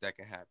the worst that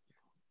could happen,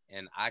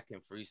 and I can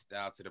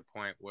freestyle to the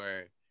point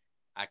where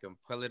I can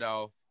pull it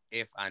off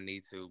if I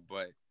need to.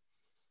 But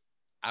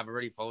I've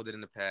already folded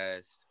in the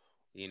past.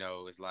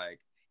 It's like,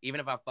 even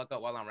if I fuck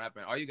up while I'm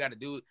rapping, all you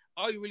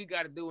really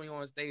got to do when you're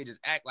on stage is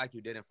act like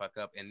you didn't fuck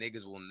up, and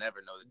niggas will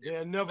never know the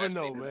difference. Yeah, never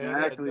know, man.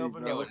 Exactly, never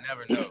know. They will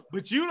never know.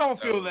 But you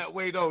don't feel that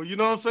way, though. You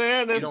know what I'm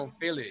saying? You don't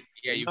feel it.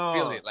 Yeah, you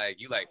feel it. Like,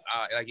 you like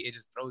it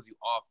just throws you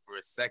off for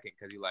a second,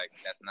 because you like,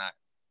 that's not.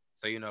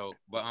 So,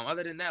 but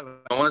other than that,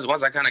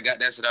 once I kind of got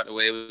that shit out the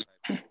way, it was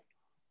like,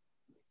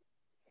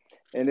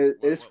 and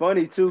it's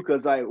funny too,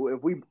 because like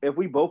if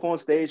we both on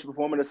stage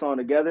performing a song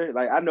together,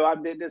 like I know I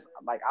did this,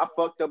 like I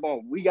fucked up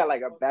we got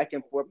like a back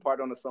and forth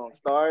part on the song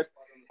Stars,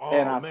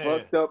 and I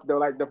fucked up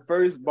the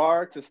first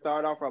bar to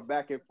start off our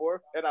back and forth,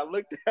 and I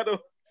looked at him.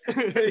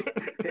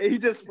 He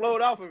just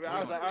flowed off of it. I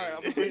was like, all right,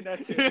 I'm gonna bring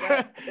that shit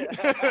back.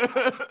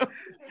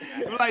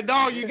 I'm like,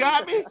 dog, you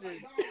got me?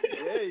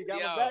 Yeah, you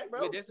got my back,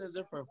 bro. This is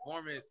a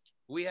performance.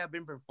 We have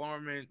been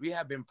practicing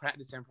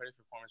for this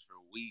performance for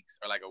weeks,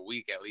 or like a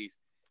week at least.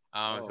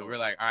 So we're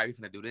like, all right, we're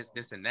gonna do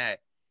this, and that.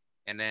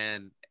 And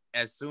then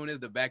as soon as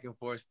the back and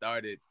forth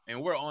started,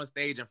 and we're on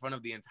stage in front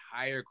of the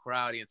entire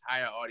crowd, the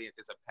entire audience,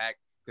 it's a pack,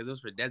 because it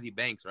was for Desi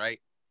Banks, right?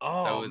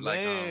 Oh, so it was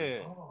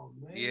man.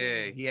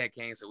 Yeah, he had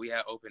came, so we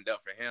had opened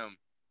up for him.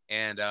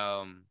 And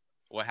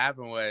what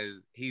happened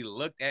was, he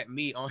looked at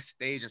me on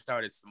stage and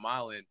started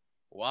smiling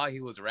while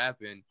he was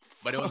rapping,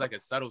 but it was like a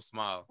subtle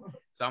smile.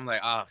 So I'm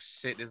like, oh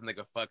shit, this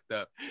nigga fucked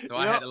up. So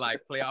I had to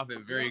like play off it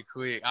very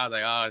quick. I was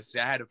like, oh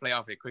shit, I had to play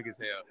off it quick as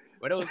hell.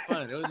 But it was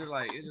fun. It was just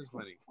like, it's just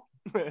funny.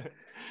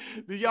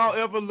 Do y'all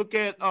ever look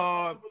at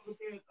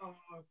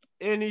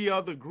any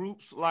other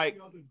groups like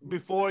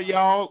before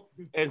y'all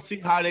and see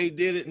how they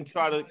did it and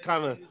try to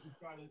kind of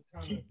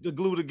keep the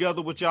glue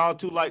together with y'all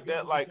too, like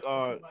that, like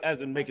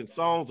as in making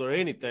songs or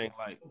anything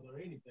like?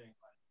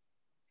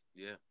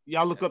 Yeah.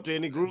 Y'all look up to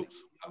any groups?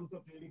 I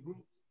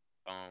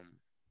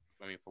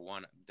mean, for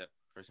one,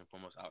 first and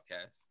foremost,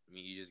 Outkast. I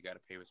mean, you just gotta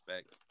pay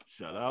respect.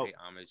 Shout out. Pay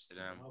homage to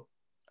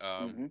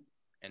them.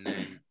 And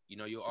then,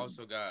 you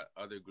also got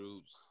other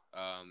groups.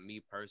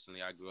 Me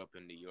personally, I grew up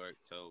in New York,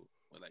 so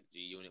when like G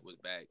Unit was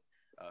back,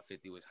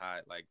 50 was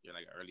hot, like in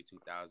like early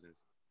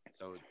 2000s.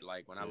 So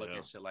like when I look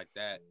at shit like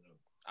that,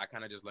 I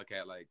kind of just look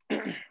at like,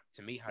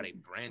 to me, how they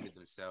branded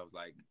themselves.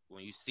 Like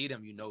when you see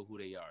them, you know who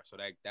they are. So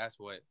that's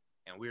what,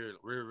 and we're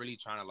really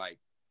trying to like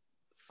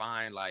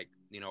find like,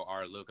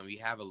 our look, and we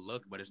have a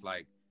look, but it's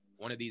like,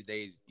 one of these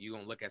days you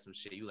gonna look at some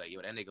shit, you like,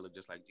 yo, that nigga look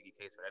just like Jiggy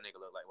Keso, that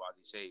nigga look like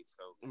Wassi Shade.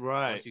 So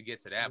once you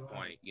get to that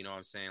point, you know what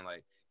I'm saying,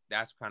 like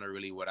that's kind of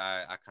really what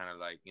I kind of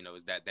like,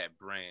 is that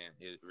brand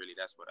is really,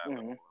 that's what I look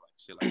for, like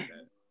shit like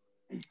that.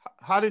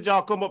 How did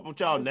y'all come up with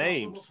y'all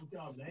names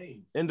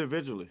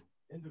individually?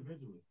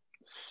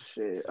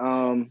 Shit.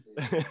 I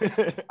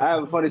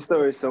have a funny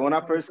story. So when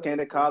I first came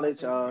to college,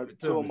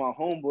 two of my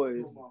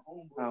homeboys,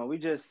 we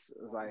just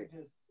was like,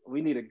 we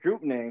need a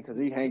group name because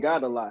we hang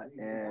out a lot,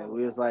 and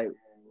we was like,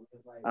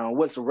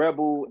 what's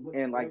rebel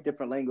in like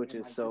different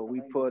languages? So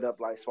we put up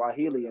like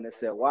Swahili, and it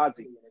said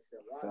Wassi.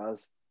 So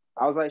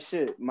I was like,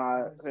 shit.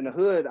 In the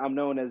hood, I'm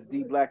known as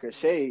D Black or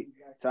Shade.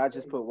 So I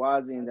just put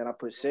Wassi, and then I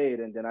put Shade,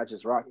 and then I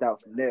just rocked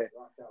out from there.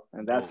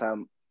 And that's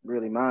how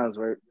really mine's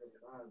work.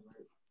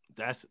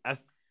 That's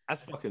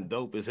fucking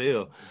dope as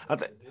hell.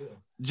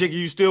 Jiggy,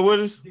 you still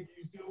with us?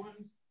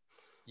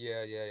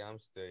 Yeah. I'm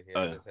still here.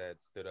 I just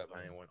had stood up.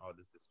 I didn't want all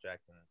this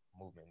distracting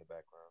movement in the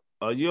background.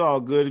 Oh, you all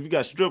good. If you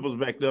got strippers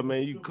back there,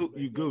 man, you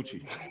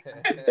Gucci.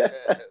 Ain't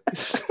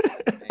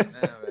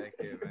nothing back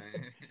here,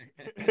 man.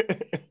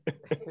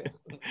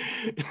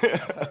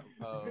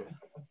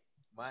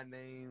 My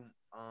name,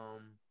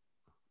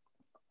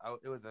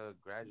 it was a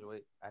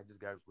graduate. I just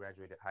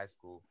graduated high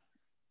school,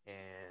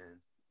 and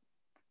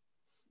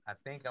I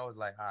think I was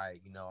like, all right,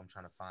 I'm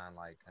trying to find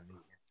like a new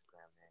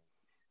Instagram name.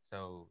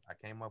 So I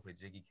came up with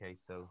Jiggy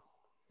Keso.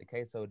 The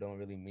Keso don't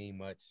really mean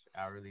much.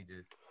 I was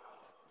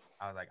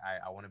like,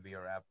 I want to be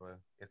a rapper.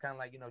 It's kind of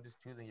like,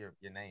 just choosing your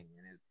name.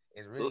 And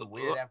it's really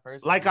weird at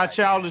first. Like how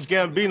Childish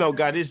Gambino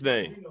got his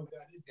name.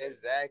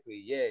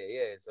 Exactly.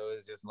 Yeah. So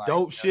it's just like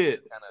dope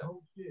shit.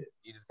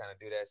 You just kind of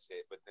do that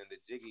shit. But then the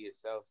Jiggy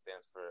itself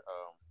stands for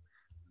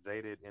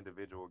Jaded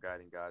Individual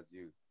Guiding God's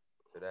Youth.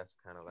 So that's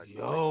kind of like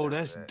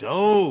that's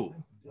dope.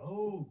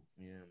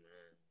 Yeah,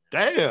 man.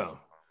 Damn.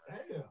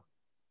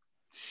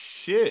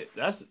 Shit.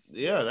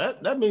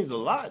 That means a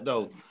lot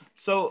though.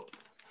 So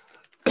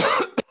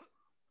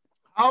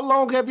how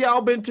long have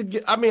y'all been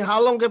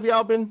how long have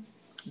y'all been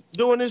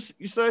doing this,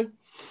 you say?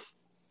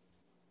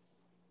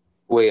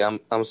 Wait,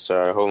 I'm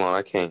sorry. Hold on,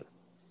 I can't.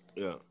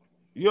 Yeah.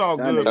 You all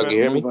good, man. Can you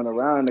hear me? Moving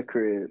around the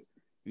crib.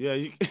 Yeah,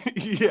 you can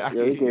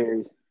hear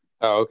you.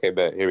 Oh, okay,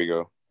 bet. Here we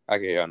go. I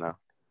can hear y'all now.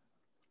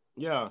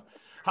 Yeah.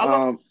 How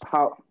long?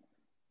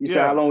 Said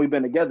how long we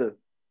been together?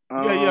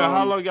 Yeah.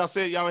 How long y'all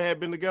said y'all had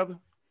been together?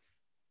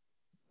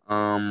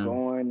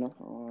 Going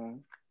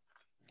on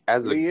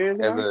as 3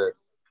 years now?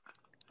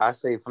 I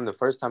say from the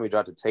first time we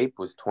dropped the tape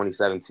was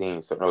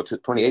 2017. So no,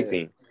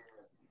 2018.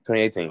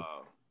 2018.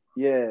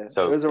 Yeah.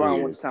 So it was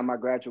around one time I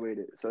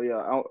graduated. So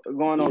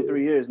going on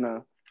 3 years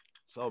now.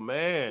 So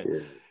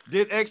man,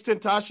 did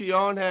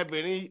XXXTentacion have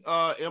any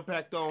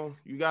impact on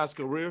you guys'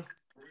 career?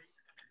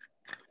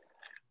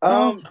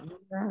 I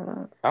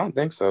don't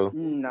think so.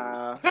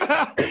 Nah.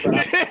 Not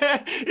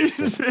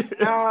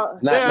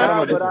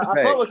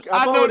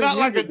I know not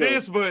like a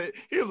diss, but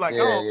he was like, I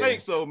don't think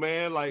so,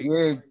 man. Like,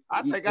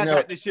 I think I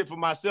got this shit for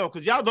myself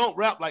because y'all don't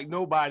rap like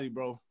nobody,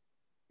 bro.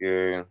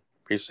 Yeah,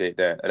 appreciate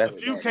that. That's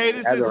a few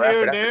cadences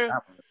here and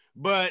there,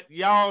 but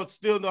y'all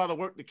still know how to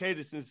work the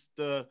cadences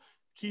to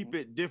keep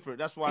it different.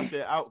 That's why I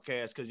said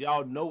Outkast, because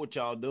y'all know what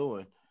y'all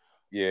doing.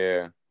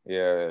 Yeah,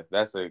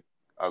 that's a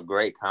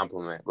great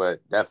compliment, but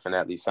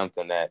definitely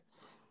something that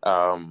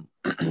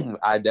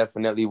I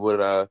definitely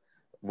would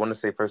want to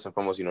say first and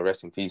foremost,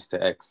 rest in peace to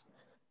X.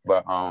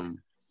 But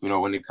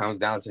when it comes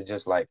down to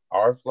just like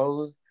our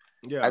flows,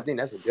 I think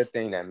that's a good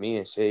thing that me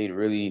and Shade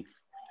really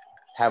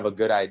have a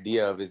good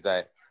idea of, is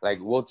that like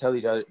we'll tell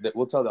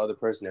the other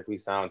person if we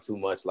sound too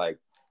much like,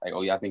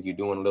 oh yeah, I think you're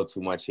doing a little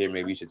too much here,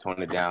 maybe you should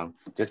tone it down,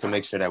 just to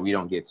make sure that we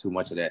don't get too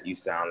much of that you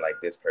sound like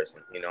this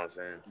person, you know what I'm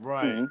saying?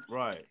 Right,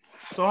 right.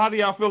 So how do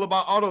y'all feel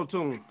about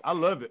auto-tune? I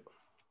love it.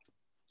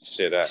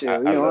 Shit, we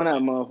on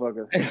that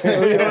motherfucker.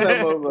 We on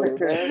that motherfucker,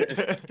 man.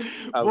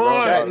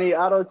 Boy, that need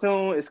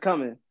auto-tune is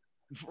coming.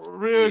 For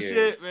real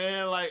shit,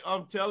 man. Like,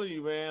 I'm telling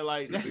you, man,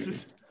 like, that's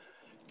just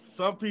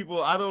some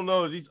people, I don't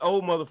know, these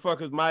old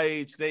motherfuckers my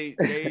age, they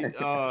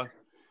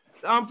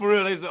I'm for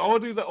real. They say,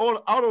 dude, the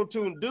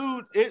auto-tune,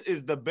 dude, it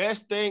is the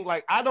best thing.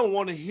 Like, I don't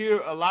want to hear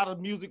a lot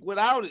of music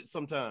without it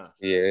sometimes.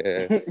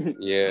 Yeah.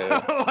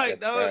 Like,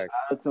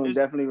 auto-tune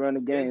definitely run the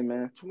game,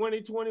 man.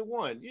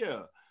 2021,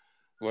 yeah.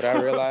 What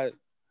I realized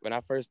when I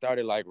first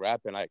started, like,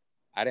 rapping, like,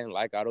 I didn't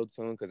like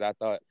auto-tune because I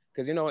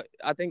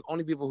think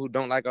only people who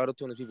don't like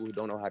auto-tune are people who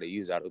don't know how to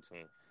use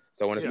auto-tune.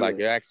 So when it's like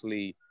you're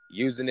actually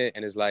using it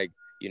and it's like,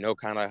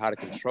 kind of how to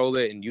control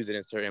it and use it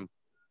in certain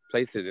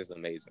places, is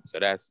amazing. So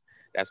that's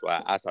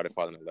why I started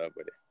falling in love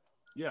with it.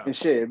 Yeah. And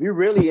shit, if you're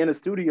really in a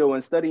studio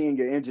and studying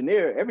your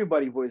engineer,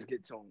 everybody's voice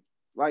get tuned.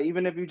 Like,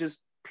 even if you just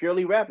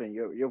purely rapping,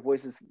 your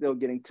voice is still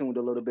getting tuned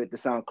a little bit to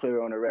sound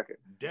clear on the record.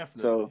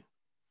 Definitely. So,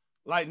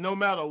 like, no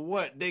matter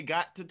what, they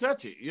got to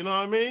touch it. You know what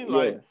I mean?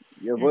 Like,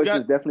 your voice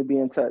is definitely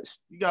being touched.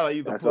 You gotta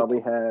either that's put all we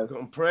have.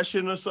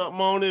 compression or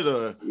something on it,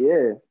 or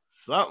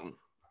something.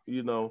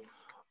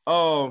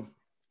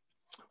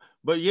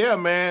 But yeah,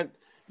 man,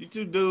 you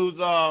two dudes,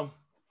 y'all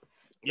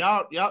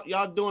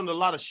doing a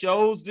lot of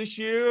shows this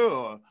year,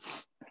 or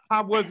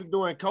how was it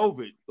during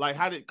COVID? Like,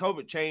 how did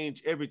COVID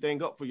change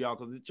everything up for y'all?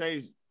 Because it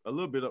changed a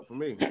little bit up for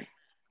me.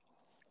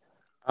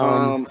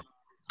 I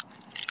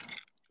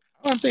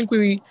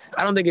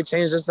don't think it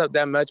changed us up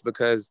that much,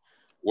 because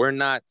we're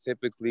not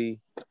typically,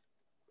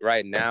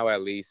 right now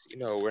at least,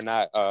 we're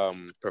not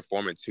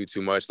performing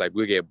too much. Like,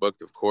 we get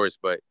booked, of course,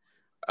 but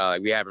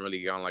we haven't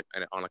really gone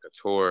on a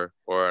tour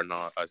or on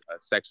a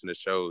section of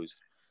shows.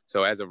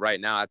 So as of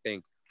right now, I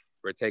think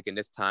we're taking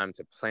this time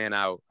to plan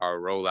out our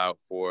rollout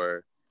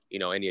for,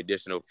 any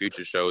additional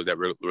future shows that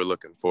we're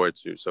looking forward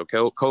to. So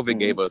COVID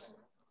gave us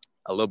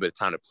a little bit of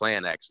time to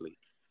plan, actually.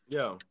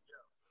 Yeah.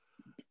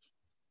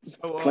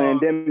 So,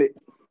 pandemic.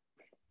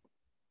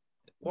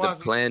 The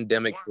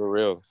pandemic for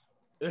real.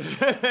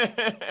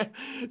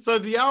 So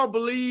do y'all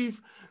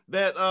believe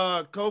that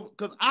COVID,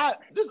 because I'm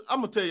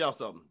gonna tell y'all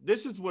something.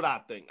 This is what I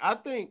think. I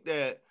think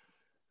that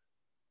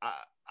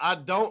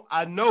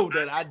I know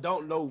that I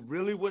don't know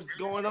really what's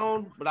going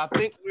on, but I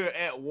think we're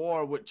at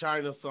war with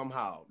China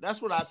somehow.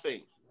 That's what I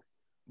think.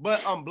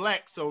 But I'm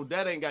black, so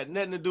that ain't got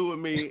nothing to do with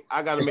me.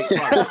 I gotta make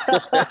progress.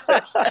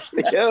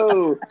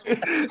 Yo,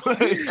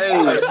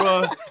 like,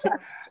 bro.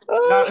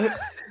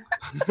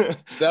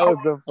 That was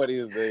the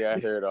funniest thing I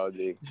heard all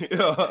day.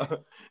 Yeah.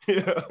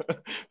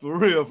 For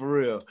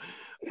real.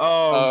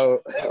 I'm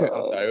sorry,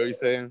 what are you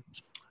saying?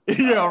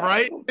 Yeah,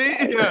 right.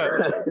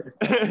 Yeah.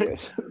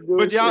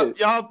 But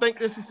y'all think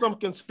this is some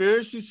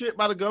conspiracy shit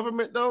by the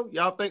government though?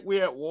 Y'all think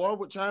we're at war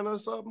with China or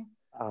something?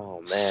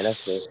 Oh man,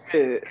 that's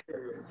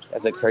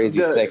a crazy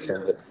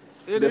section.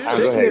 The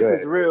sickness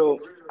is real.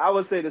 I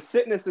would say the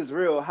sickness is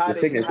real. How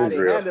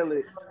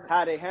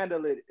they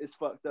handle it is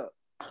fucked up.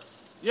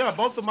 Yeah,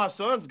 both of my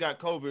sons got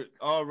COVID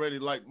already.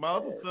 Like my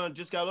other son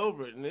just got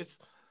over it, and it's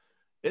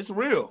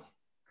real,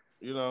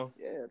 you know.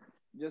 Yeah,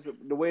 just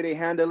the way they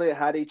handle it,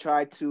 how they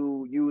try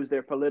to use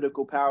their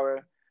political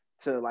power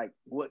to like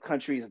what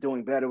country is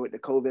doing better with the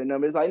COVID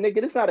numbers. Like,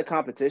 nigga, this not a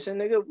competition,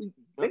 nigga.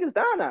 Niggas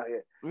down out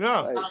here.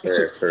 Yeah,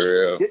 like, for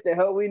real. Get the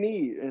help we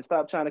need and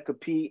stop trying to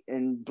compete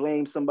and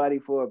blame somebody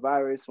for a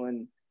virus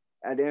when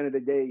at the end of the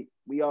day,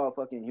 we all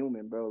fucking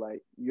human, bro.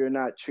 Like, you're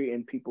not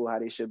treating people how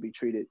they should be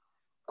treated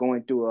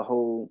going through a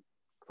whole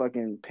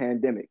fucking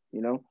pandemic,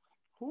 you know?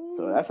 Ooh.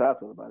 So that's how I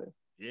feel about it.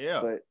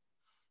 Yeah.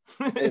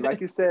 But hey,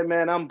 like you said,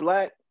 man, I'm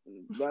black.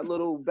 That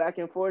little back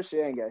and forth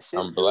shit ain't got shit.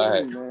 I'm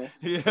black, man.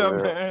 Yeah,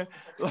 man.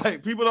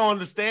 Like, people don't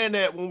understand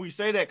that when we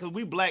say that because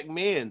we black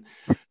men.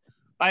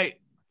 Like,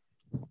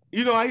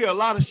 you know, I hear a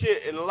lot of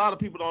shit, and a lot of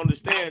people don't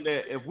understand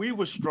that if we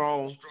were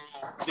strong,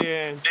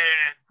 then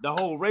the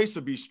whole race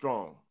would be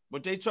strong.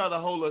 But they try to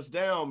hold us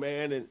down,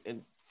 man,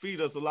 and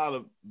feed us a lot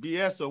of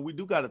BS. So we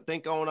do got to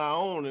think on our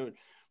own, and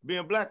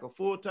being black a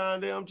full-time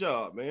damn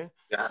job, man.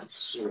 Trying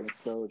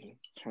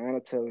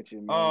to tell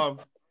you, man.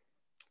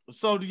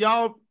 So do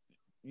y'all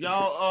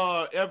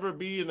ever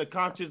be in the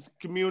conscious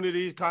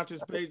communities,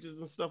 conscious pages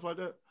and stuff like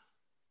that?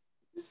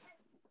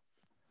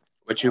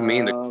 What you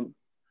mean?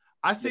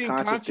 I seen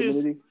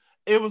conscious.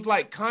 It was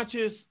like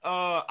conscious.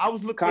 I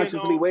was looking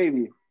consciously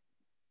wavy.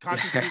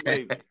 Consciously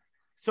wavy.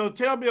 So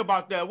tell me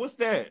about that. What's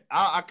that?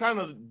 I kind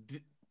of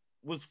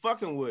was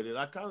fucking with it.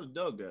 I kind of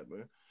dug that,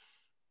 man.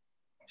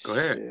 Go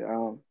ahead.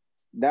 Yeah,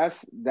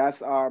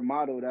 that's our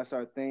motto. That's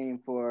our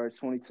theme for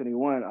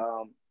 2021.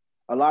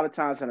 A lot of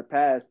times in the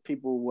past,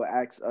 people will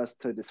ask us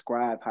to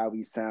describe how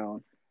we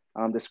sound,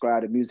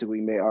 describe the music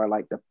we make, or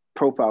like the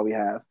profile we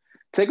have.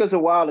 Take us a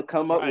while to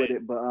come up with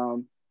it, but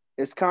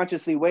it's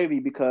consciously wavy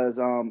because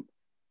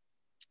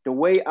the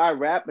way I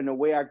rap and the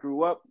way I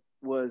grew up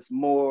was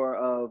more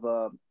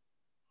of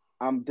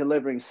I'm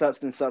delivering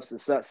substance,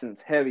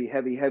 heavy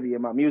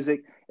in my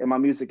music, and my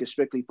music is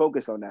strictly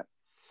focused on that.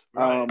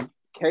 Right.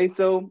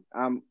 Keso,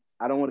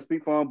 I don't want to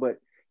speak for him, but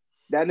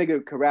that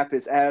nigga could rap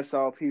his ass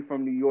off. He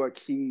from New York.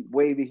 He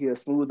wavy. He a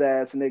smooth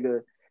ass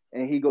nigga,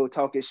 and he go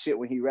talk his shit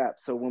when he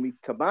raps. So when we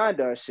combined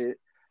our shit,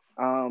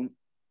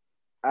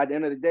 at the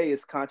end of the day,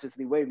 it's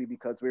consciously wavy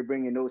because we're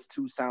bringing those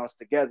two sounds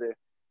together,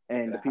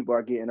 and the people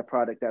are getting a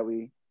product that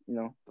we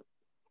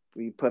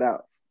put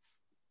out.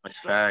 That's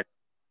fact.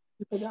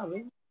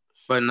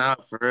 But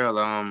not for real.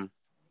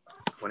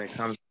 When it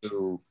comes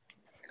to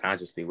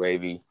consciously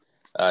wavy,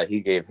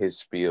 he gave his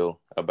spiel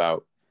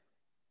about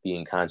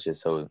being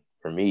conscious. So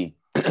for me,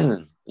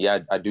 yeah,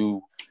 I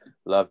do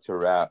love to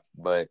rap,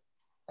 but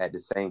at the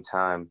same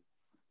time,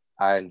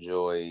 I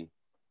enjoy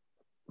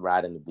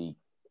riding the beat.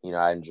 You know,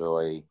 I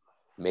enjoy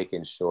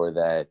making sure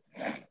that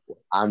what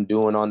I'm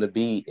doing on the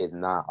beat is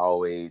not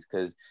always,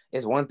 because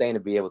it's one thing to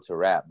be able to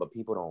rap, but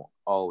people don't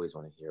always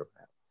want to hear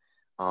rap.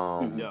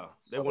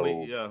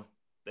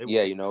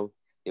 You know,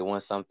 they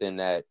want something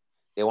that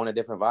they want a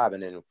different vibe.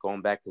 And then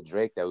going back to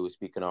Drake that we were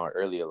speaking on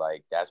earlier,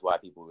 like that's why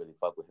people really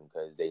fuck with him,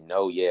 because they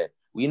know,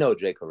 we know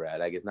Drake can rap.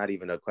 Like, it's not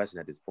even a question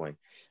at this point.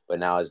 But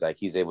now it's like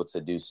he's able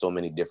to do so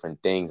many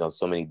different things on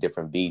so many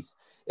different beats.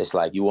 It's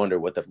like you wonder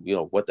what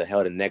the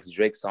hell the next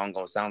Drake song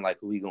gonna sound like,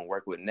 who he gonna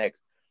work with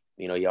next.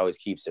 You know, he always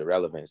keeps it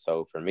relevant.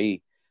 So for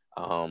me,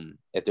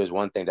 if there's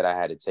one thing that I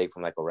had to take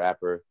from like a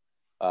rapper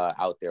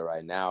out there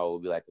right now, it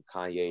would be like a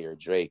Kanye or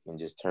Drake, in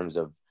just terms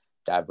of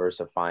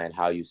diversifying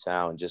how you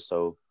sound, just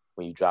so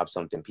when you drop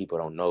something, people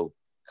don't know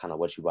kind of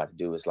what you about to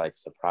do. It's like a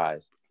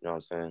surprise. You know what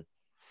I'm saying?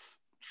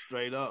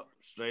 Straight up.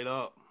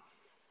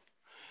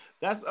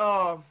 That's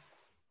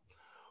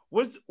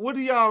what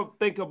do y'all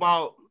think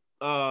about?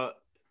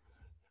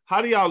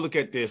 How do y'all look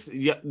at this?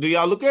 Do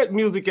y'all look at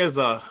music as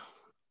a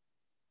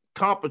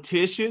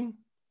competition,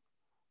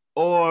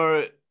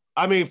 or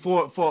I mean,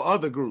 for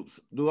other groups?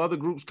 Do other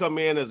groups come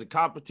in as a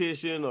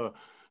competition, or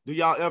do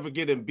y'all ever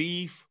get in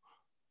beef?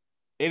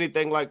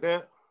 Anything like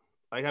that?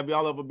 Like, have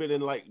y'all ever been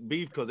in like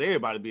beef? Because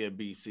everybody be in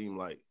beef, seem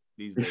like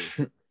these days.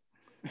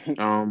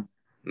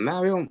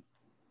 Nah, we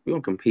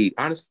don't compete.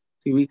 Honestly,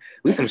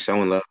 we some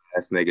showing love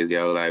ass niggas,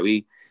 yo. Like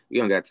we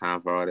don't got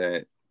time for all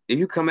that. If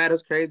you come at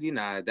us crazy,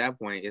 at that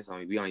point it's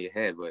on your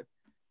head. But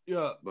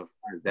yeah, but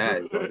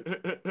that, it's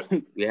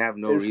like, we have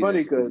no it's reason.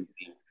 Funny because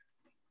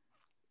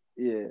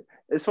Yeah,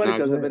 it's funny Nah,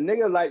 because go if a ahead.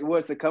 nigga like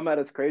was to come at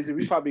us crazy,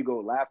 we probably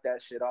go laugh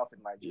that shit off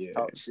and like just Yeah.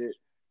 talk shit.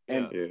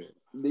 And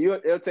Yeah.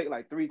 it'll take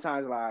like 3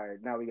 times. Like, all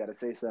right, now we gotta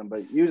say something.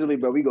 But usually,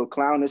 bro, we go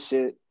clown the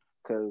shit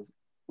because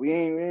we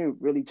ain't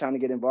really trying to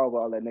get involved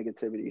with all that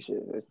negativity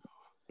shit.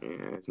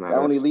 It's not That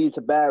only us. leads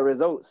to bad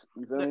results.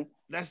 You feel me?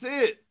 That's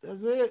it.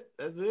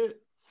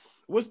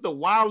 What's the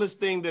wildest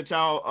thing that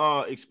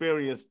y'all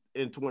experienced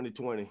in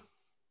 2020?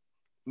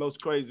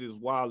 Most craziest,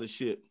 wildest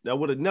shit that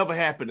would have never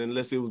happened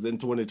unless it was in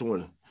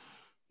 2020.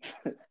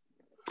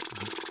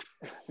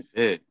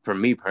 For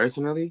me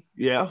personally,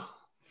 Yeah.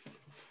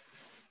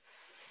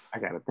 I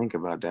gotta think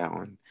about that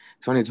one.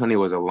 2020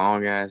 was a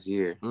long ass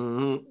year.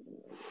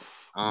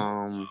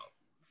 Mm-hmm.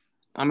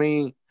 I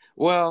mean,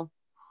 well,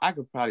 I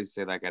could probably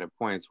say like at a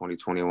point in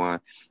 2021,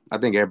 I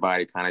think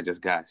everybody kind of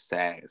just got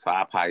sad. So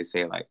I'll probably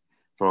say like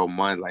for a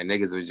month, like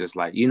niggas was just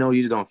like, you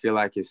just don't feel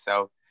like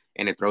yourself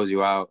and it throws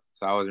you out.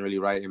 So I wasn't really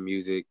writing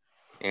music.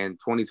 And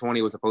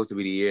 2020 was supposed to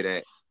be the year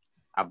that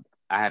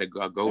I had a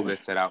goal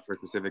list set out for a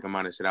specific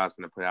amount of shit I was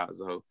going to put out.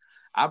 So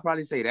I'll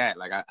probably say that.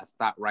 Like I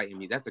stopped writing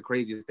music. That's the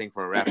craziest thing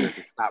for a rapper is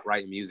to stop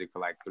writing music for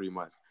like 3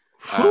 months.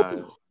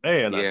 Man,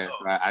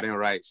 I didn't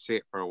write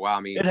shit for a while.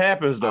 I mean, it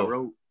happens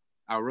though.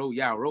 I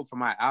wrote for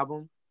my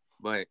album,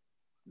 but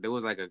there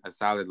was like a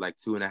solid like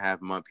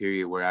 2.5 month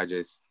period where I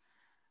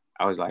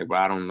was like, bro,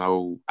 I don't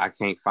know. I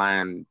can't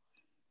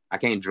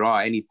draw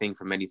anything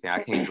from anything.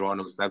 I can't draw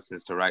no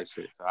substance to write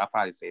shit. So I'll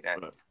probably say that.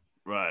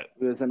 Right.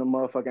 We was in the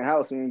motherfucking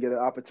house. We didn't get an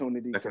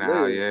opportunity That's to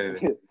how,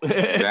 live. yeah.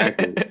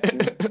 Exactly.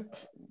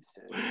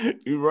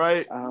 You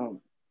right.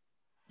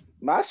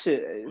 My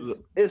shit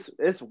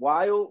it's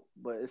wild,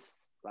 but it's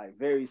like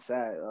very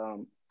sad.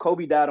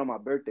 Kobe died on my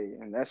birthday,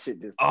 and that shit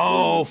just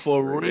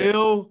for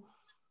real?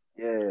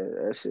 Yeah,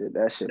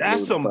 that shit.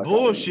 That's some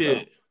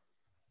bullshit.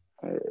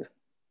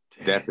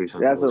 Definitely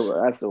some bullshit.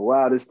 That's the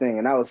wildest thing,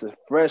 and that was a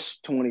fresh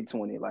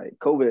 2020. Like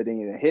COVID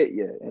didn't even hit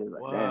yet. It was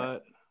like,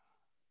 what?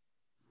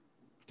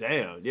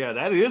 Damn, yeah,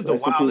 that is the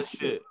Rest in wildest peace.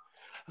 shit.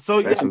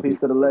 So Rest in peace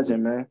to the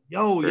legend, man.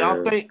 Yo,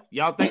 y'all think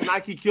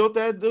Nike killed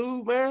that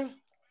dude, man?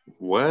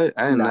 What?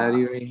 I did not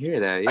even hear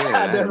that. Yeah,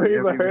 I never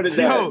even heard of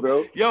that,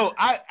 bro. Yo,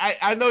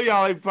 I know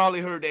y'all ain't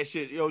probably heard that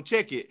shit. Yo,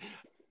 check it.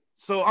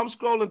 So I'm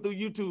scrolling through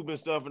YouTube and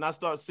stuff, and I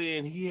start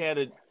seeing he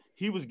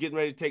was getting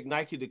ready to take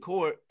Nike to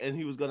court, and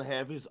he was gonna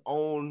have his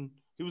own.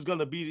 He was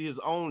gonna be his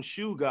own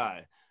shoe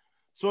guy,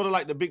 sort of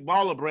like the Big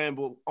Baller brand,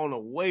 but on a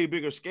way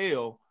bigger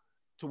scale,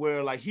 to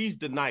where like he's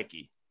the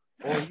Nike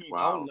or he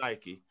owned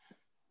Nike.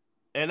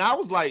 And I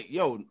was like,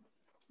 yo,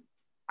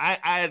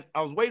 I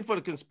was waiting for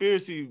the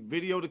conspiracy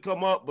video to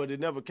come up, but it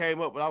never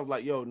came up. But I was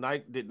like, yo,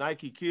 did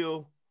Nike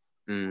kill?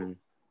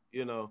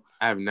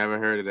 I've never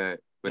heard of that,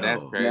 but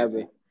that's crazy.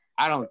 Never.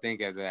 I don't think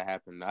that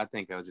happened. I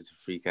think that was just a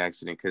freak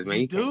accident because,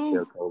 man, you can't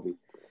kill Kobe.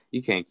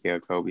 You can't kill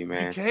Kobe,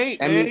 man. You can't,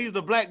 man. He's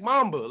the Black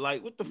Mamba.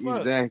 Like, what the fuck?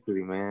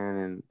 Exactly,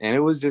 man. And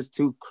it was just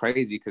too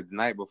crazy because the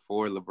night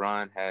before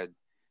LeBron had,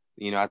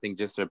 I think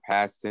just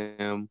surpassed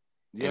him.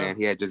 Yeah. And then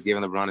he had just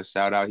given LeBron a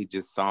shout out. He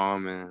just saw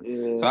him.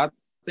 And so I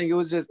think it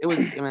was,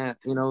 man,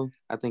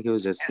 I think it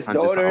was just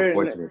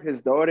unfortunate.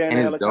 His daughter and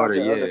his daughter,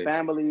 other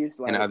families.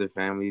 And other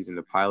families and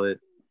the pilot.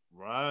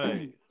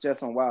 Right. Just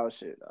some wild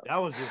shit. Though. That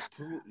was just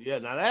too,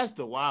 now that's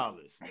the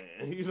wildest,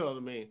 man. You know what I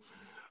mean?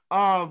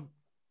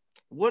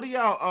 What do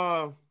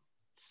y'all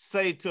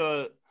say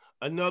to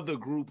another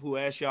group who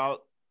asks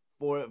y'all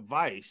for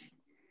advice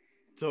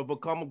to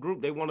become a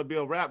group? They want to be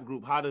a rap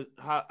group. How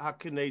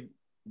can they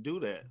do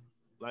that?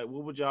 Like,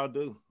 what would y'all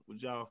do?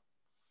 Would y'all?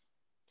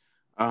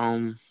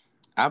 I'd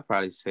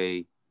probably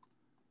say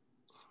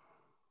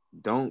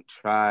don't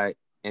try,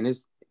 and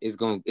it's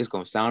gonna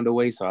sound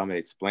away, so I'm gonna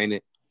explain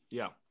it.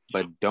 Yeah.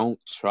 But don't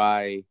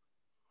try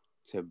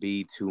to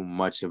be too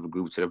much of a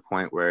group to the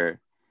point where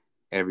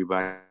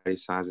everybody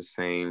sounds the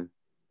same,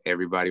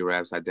 everybody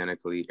raps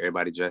identically,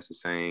 everybody dresses the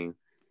same,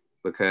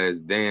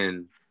 because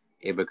then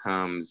it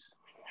becomes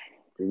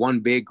one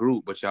big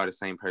group, but y'all the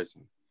same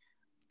person.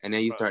 And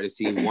then you start to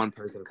see one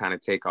person kind of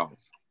take off.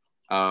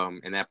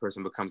 And that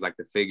person becomes like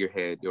the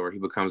figurehead, or he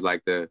becomes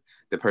like the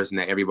person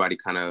that everybody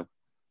kind of,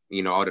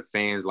 all the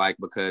fans like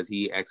because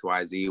he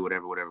XYZ,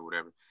 whatever.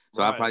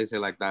 So I'd probably say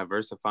like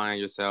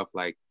diversifying yourself,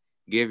 like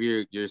give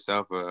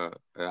yourself a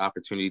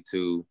opportunity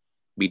to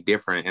be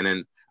different. And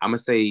then I'm gonna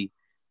say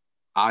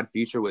Odd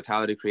Future with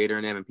Tyler the Creator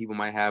and them, and people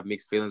might have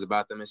mixed feelings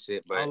about them and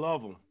shit, but I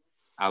love them.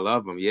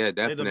 Yeah,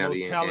 definitely. They're the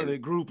most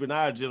talented group in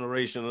our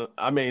generation.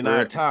 I mean,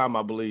 our time,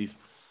 I believe.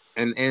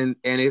 And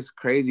it's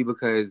crazy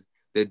because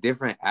the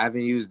different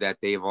avenues that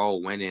they've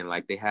all went in,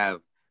 like they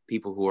have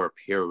people who are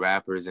pure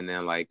rappers, and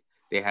then like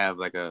they have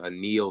like a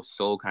neo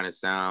soul kind of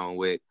sound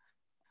with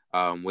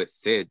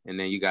Sid, and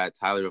then you got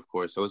Tyler, of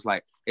course. So it's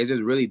like it's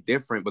just really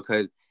different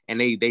because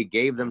they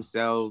gave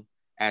themselves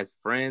as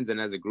friends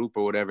and as a group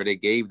or whatever, they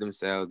gave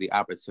themselves the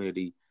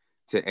opportunity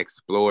to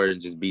explore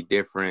and just be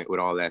different with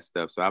all that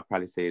stuff. So I'd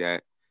probably say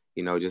that,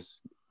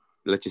 just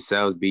let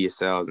yourselves be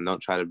yourselves and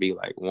don't try to be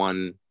like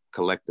one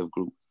collective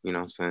group. You know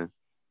what I'm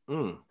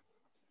saying?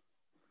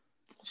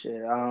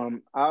 Shit.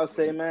 I'll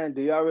say, man,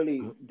 do y'all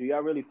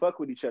really fuck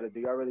with each other? Do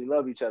y'all really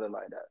love each other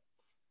like that?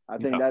 I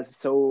think Yeah. that's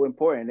so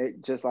important.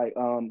 It just like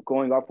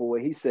going off of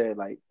what he said,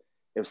 like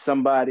if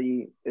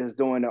somebody is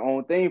doing their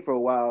own thing for a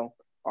while,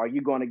 are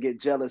you going to get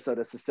jealous of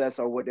the success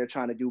or what they're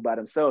trying to do by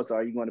themselves? Or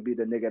are you going to be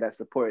the nigga that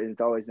support is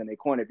always in their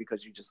corner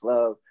because you just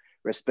love,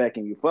 respect,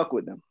 and you fuck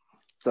with them?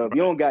 So if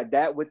you don't got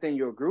that within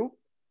your group,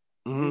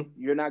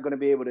 you're not going to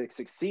be able to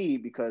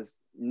succeed because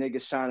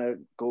niggas trying to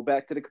go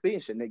back to the competing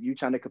shit. Nigga, you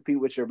trying to compete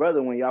with your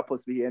brother when y'all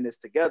supposed to be in this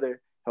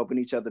together, helping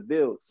each other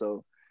build.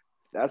 So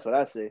that's what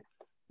I say.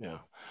 Yeah.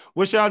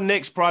 What's y'all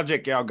next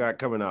project y'all got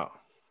coming out?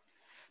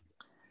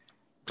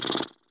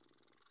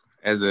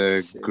 As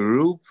a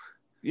group?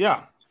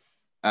 Yeah.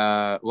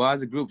 Well,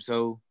 as a group,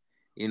 so,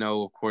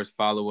 of course,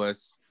 follow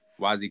us,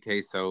 Wassi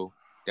Keso,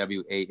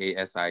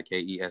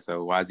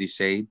 WAASIKESO, Wassi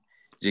Shade,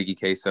 Jiggy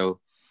Keso.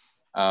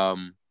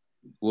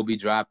 We'll be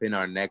dropping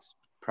our next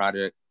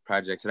project.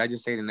 Should I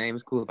just say the name?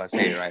 It's cool if I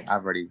say it right.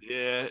 I've already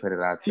put it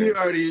out there. You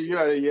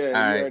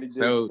already did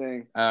so,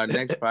 the thing.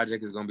 Next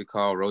project is going to be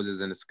called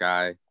Roses in the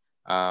Sky.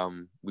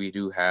 We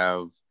do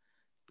have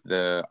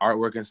the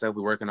artwork and stuff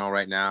we're working on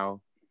right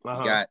now. We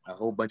got a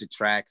whole bunch of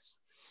tracks.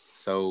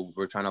 So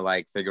we're trying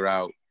to figure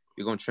out,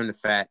 we're going to trim the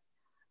fat,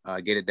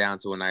 get it down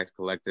to a nice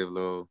collective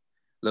little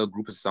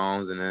group of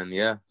songs. And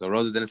then, so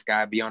Roses in the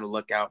Sky, be on the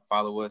lookout,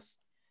 follow us,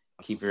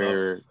 keep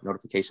your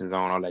notifications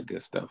on, all that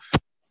good stuff.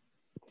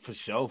 For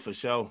sure.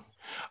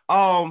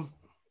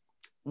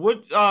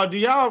 What do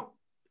y'all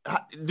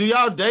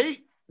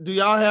date? Do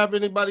y'all have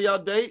anybody y'all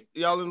date?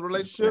 Y'all in a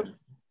relationship?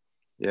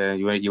 Yeah,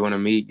 you want to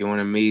meet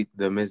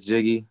the Miss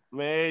Jiggy?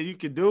 Man, you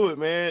can do it,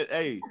 man.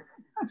 Hey.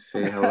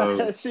 Say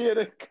hello.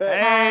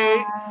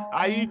 Hey,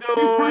 how you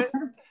doing?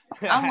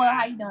 I'm well.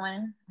 How you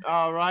doing?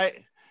 All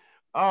right.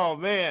 Oh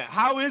man,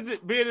 how is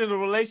it being in a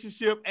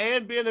relationship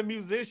and being a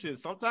musician?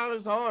 Sometimes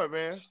it's hard,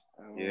 man.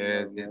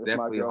 Yeah, it's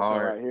definitely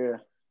hard. Right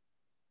here.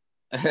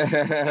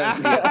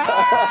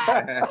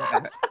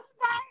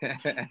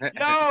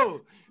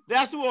 Yo,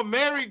 that's who I'm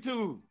married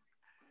to.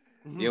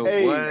 Yo,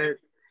 what?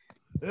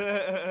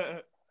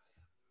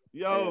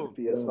 Yo,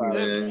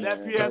 PS5, that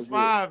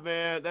PS5,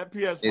 man. That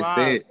PS5. It's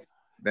it.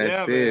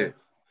 That's it.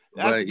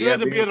 Man. That's good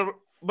to be in a.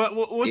 But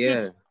what's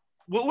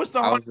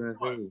the hard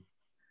part?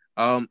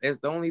 It's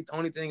the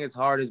only thing that's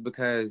hard is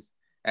because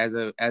as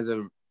a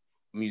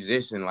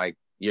musician,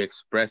 you're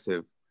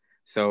expressive.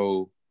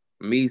 So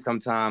me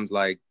sometimes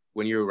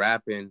when you're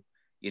rapping,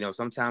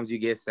 sometimes you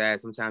get sad,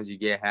 sometimes you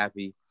get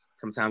happy,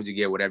 sometimes you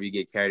get whatever, you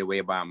get carried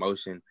away by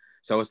emotion.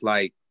 So it's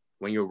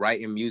when you're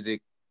writing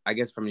music, I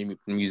guess from a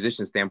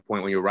musician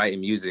standpoint, when you're writing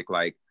music,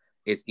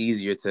 it's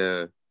easier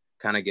to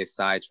kind of get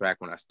sidetracked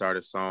when I start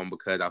a song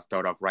because I'll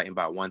start off writing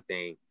about one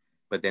thing,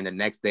 but then the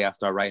next day I'll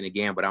start writing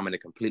again, but I'm in a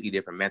completely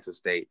different mental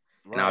state.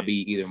 Right. And I'll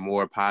be either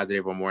more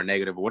positive or more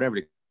negative or whatever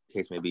the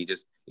case may be,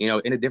 just, in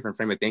a different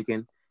frame of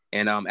thinking.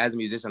 And as a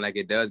musician,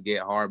 it does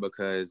get hard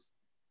because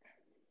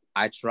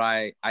I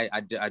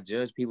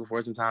judge people for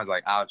it sometimes.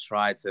 I'll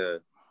try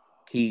to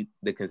keep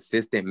the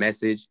consistent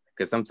message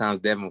because sometimes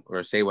Devin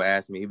or Shay will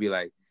ask me, he'd be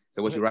like,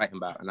 so what you writing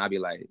about? And I'll be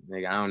like,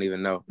 nigga, I don't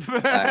even know.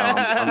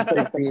 I'm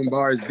 16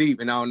 bars deep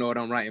and I don't know what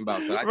I'm writing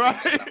about. So I think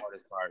that's the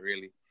hardest part,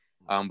 really.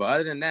 But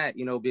other than that,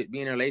 being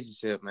in a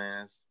relationship,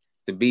 man, it's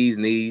the bee's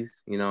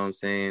knees. You know what I'm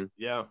saying?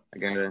 Yeah.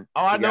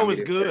 I know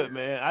it's good,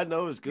 man. I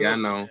know it's good. Yeah, I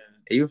know.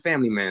 You're a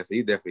family man, so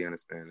you definitely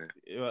understand that.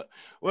 Yeah.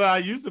 Well, I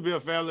used to be a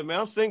family man.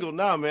 I'm single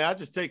now, man. I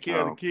just take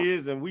care of the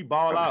kids and we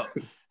ball out.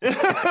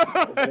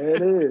 There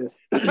it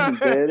is.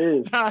 There it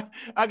is.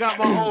 I got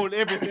my own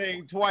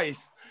everything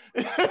twice.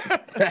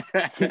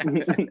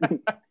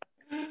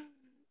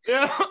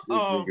 Yeah.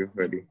 So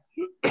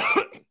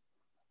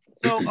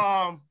so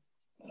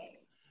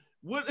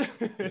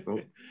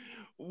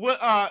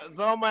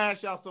I'm gonna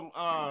ask y'all some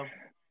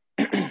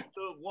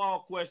wall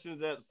questions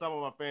that some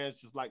of my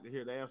fans just like to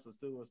hear the answers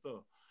to and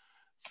stuff.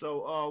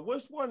 So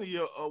what's one of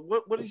your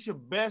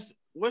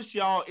what's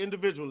y'all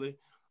individually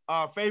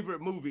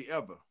favorite movie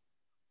ever?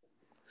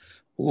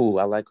 Ooh,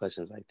 I like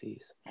questions like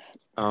these.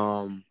 You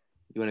want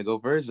to go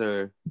first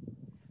or?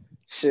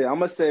 Shit, I'm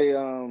gonna say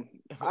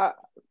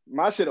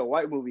my shit a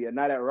white movie, A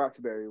Night at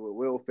Roxbury with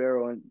Will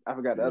Ferrell and I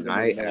forgot the other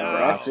name.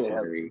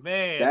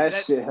 That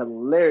shit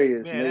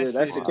hilarious, man, nigga.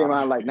 That shit came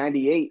out in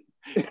 98.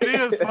 It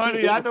is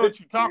funny. I know what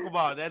you talk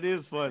about. That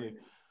is funny.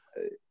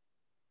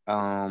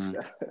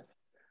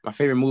 My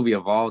favorite movie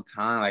of all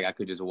time, I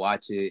could just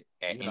watch it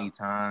at any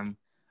time.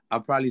 I'll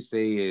probably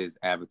say is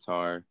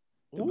Avatar,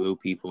 The Blue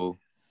People.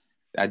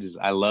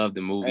 I love the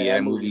movie.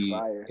 That movie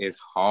is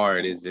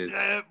hard. It's just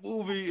that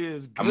movie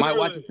is good. I might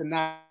watch it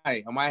tonight.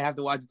 I might have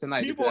to watch it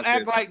tonight. People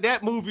act like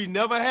that movie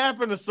never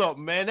happened or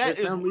something, man. That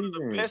is one of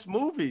the best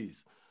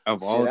movies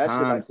of all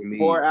time to me.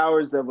 4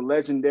 hours of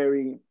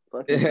legendary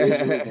fucking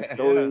visuals and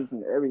stories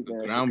and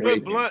everything.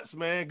 Good blunts,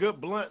 man.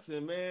 Good blunts,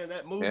 and man,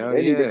 that movie.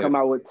 They need to come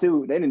out with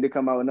 2. They need to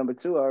come out with number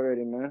 2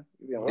 already, man.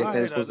 They said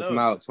it's supposed to come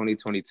out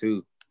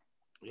 2022.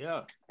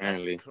 Yeah,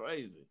 apparently. That's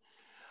crazy.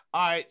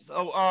 All right,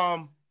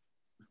 so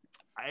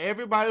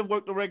everybody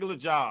worked a regular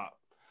job.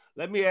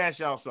 Let me ask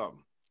y'all something.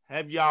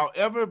 Have y'all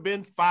ever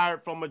been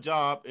fired from a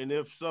job? And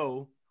if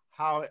so,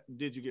 how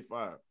did you get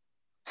fired?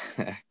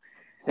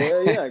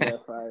 Hell yeah, I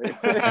got fired.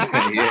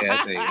 Yeah,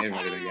 I think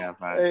everybody got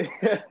fired.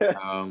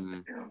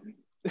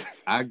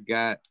 I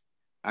got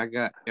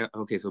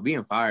okay. So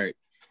being fired.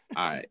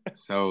 All right.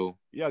 So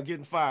yeah,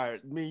 getting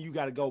fired mean you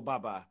got to go. Bye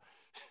bye.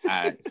 All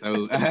right.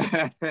 So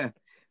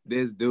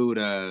this dude,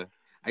 I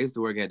used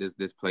to work at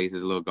this place,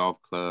 this little golf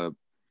club.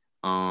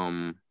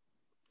 And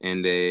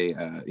they,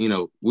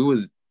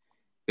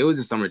 it was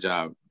a summer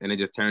job, and it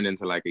just turned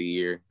into like a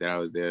year that I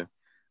was there.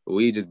 But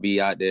we just be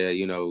out there,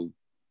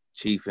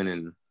 chiefing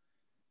and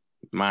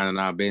minding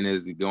our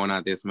business, going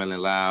out there smelling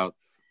loud.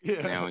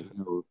 Yeah. Now, and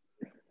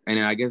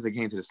then I guess it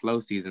came to the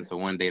slow season. So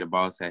one day the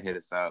boss had hit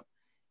us up.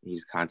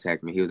 He's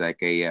contacted me. He was like,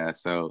 "Hey, yeah."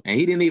 So, and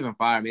he didn't even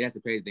fire me. That's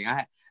the crazy thing.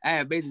 I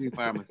had basically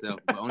fired myself,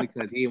 but only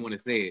because he didn't want to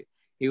say it.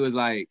 He was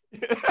like,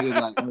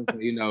 oh,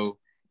 so,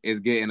 it's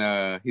getting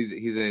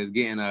he said it's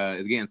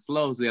getting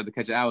slow, so we have to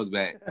cut your hours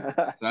back.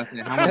 So I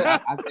said,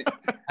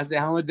 I said,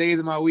 how much days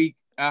of my week?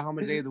 How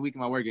many days a week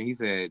am I working? He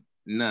said,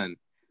 none.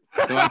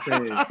 So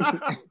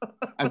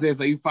I said,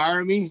 so you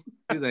firing me?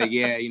 He's like,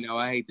 yeah,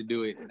 I hate to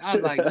do it. I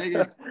was like,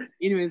 nigga,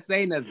 you didn't even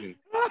say nothing.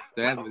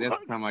 So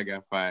that's the time I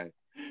got fired.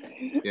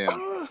 Yeah.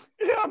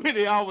 How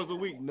many hours a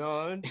week?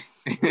 None.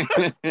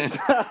 I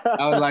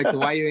was like, so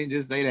why you ain't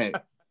just say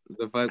that?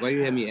 The fuck? Why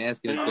you had me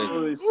asking this question?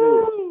 Holy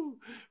shit.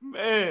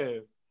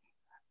 Man.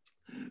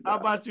 How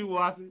about you,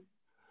 Wassi?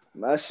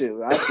 My shit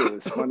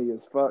was funny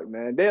as fuck,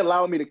 man. They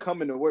allowed me to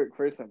come into work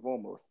first and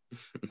foremost.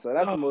 So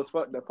that's the most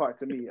fucked up part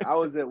to me. I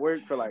was at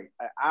work for like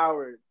an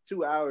hour,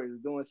 2 hours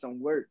doing some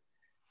work.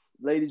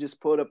 Lady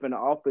just pulled up in the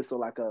office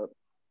with like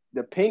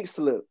the pink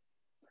slip.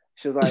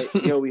 She was like,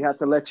 yo, we have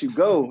to let you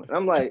go. And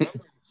I'm like,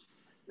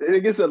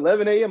 it gets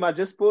 11 a.m. I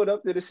just pulled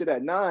up to this shit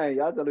at 9.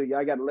 Y'all tell me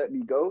y'all got to let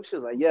me go. She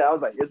was like, yeah. I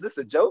was like, is this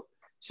a joke?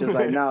 She was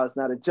like, no, it's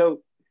not a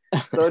joke.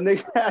 So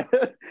nigga had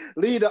to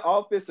leave the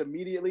office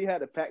immediately, had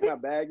to pack my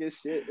bag and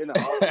shit in the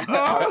office.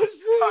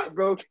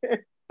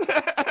 Heartbroken.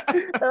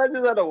 I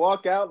just had to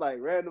walk out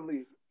like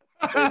randomly.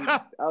 And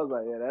I was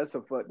like, yeah, that's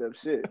some fucked up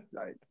shit.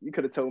 Like, you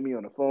could have told me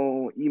on the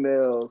phone,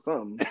 email,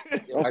 something.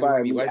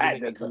 Why'd you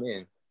make me come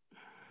in?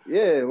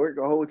 Yeah, work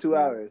a whole 2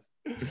 hours.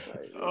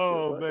 Like,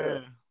 oh,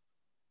 man.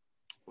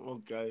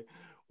 Okay.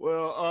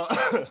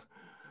 Well,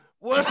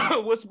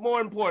 what's more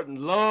important,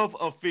 love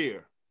or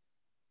fear?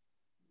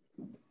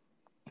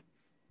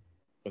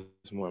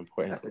 What's more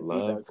important,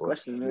 love or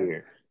question,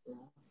 fear?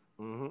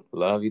 Mm-hmm.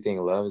 Love, you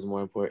think love is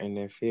more important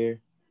than fear?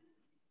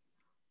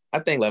 I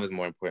think love is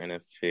more important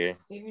than fear.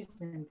 Fear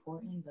is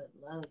important, but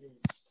love is,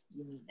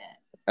 you need that.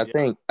 I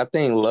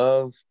think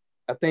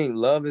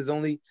love is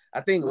only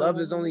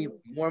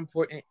more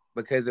important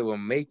because it will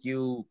make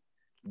you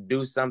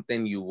do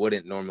something you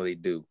wouldn't normally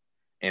do.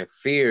 And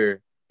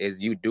fear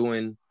is you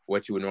doing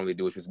what you would normally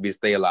do, which would be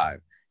stay alive.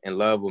 And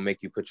love will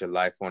make you put your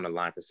life on the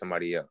line for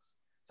somebody else.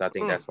 So I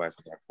think that's why it's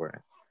more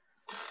important.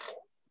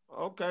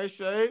 Okay,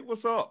 Shay,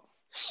 what's up?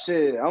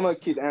 Shit, I'm gonna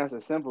keep the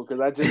answer simple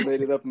because I just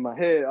made it up in my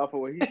head off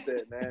of what he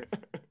said, man.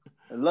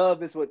 And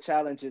love is what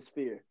challenges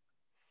fear.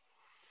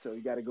 So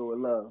you got to go with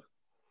love.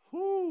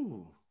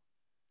 Whoo,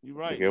 you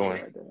right. Good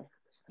one.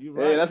 You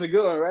right. Hey, that's a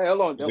good one, right?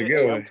 Hold on, that's a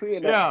good one. I'm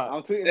tweeting that. Yeah.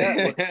 I'm tweeting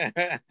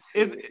that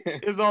one.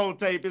 It's on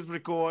tape. It's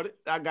recorded.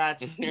 I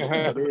got you.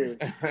 It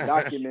is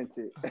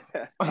documented.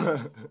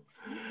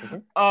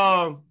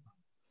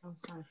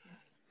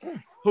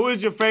 Who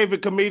is your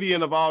favorite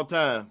comedian of all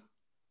time?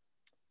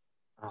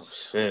 Oh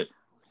shit.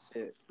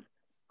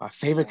 My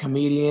favorite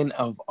comedian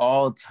of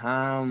all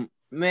time,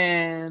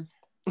 man.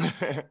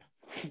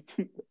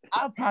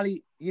 I'll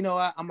probably, I'm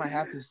gonna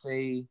have to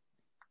say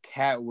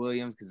Cat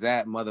Williams because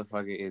that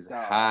motherfucker is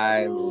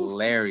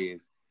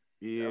hilarious.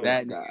 Yeah,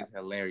 that nigga is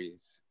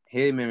hilarious.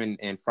 Him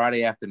and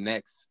Friday After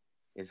Next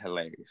is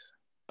hilarious.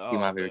 He's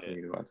my favorite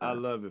comedian of all time.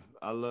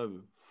 I love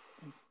him.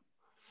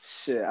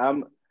 Shit,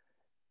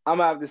 I'm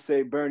gonna have to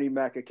say Bernie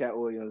Mac or Cat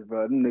Williams,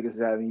 bro. Them niggas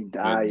have me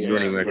dying.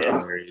 Bernie Mac is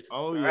hilarious.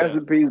 Oh yeah. Rest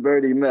in peace,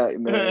 Bernie Mac,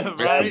 man.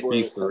 Right? Boy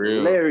is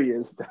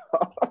hilarious,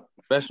 dog.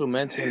 Special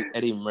mention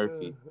Eddie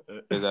Murphy.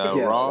 Because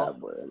Raw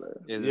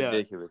is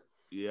ridiculous.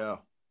 Yeah.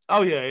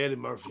 Oh yeah, Eddie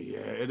Murphy. Yeah,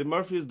 Eddie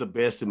Murphy is the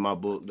best in my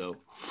book, though.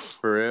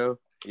 For real?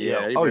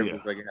 Yeah.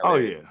 Oh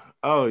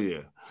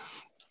yeah.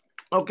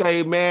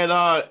 Okay,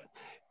 man.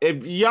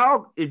 If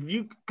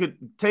you could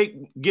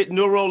get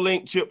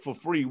Neuralink chip for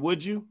free,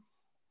 would you?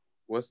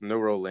 What's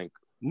Neuralink?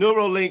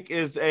 Neuralink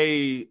is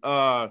a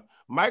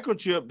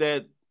microchip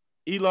that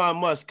Elon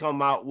Musk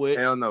come out with.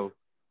 Hell no.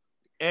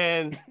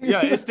 And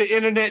yeah, it's the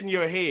internet in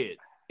your head.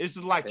 It's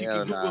like you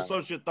can Google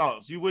search your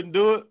thoughts. You wouldn't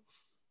do it?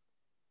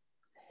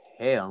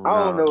 Hell no.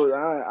 I don't know.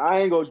 I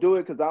ain't gonna do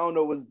it because I don't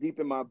know what's deep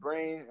in my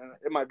brain.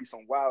 It might be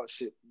some wild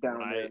shit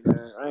down there,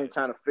 man. I ain't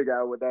trying to figure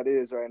out what that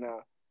is right now.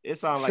 It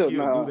sounds like So,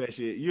 you'll nah. do that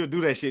shit. You'll do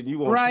that shit. And you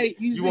won't. Right,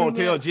 you You won't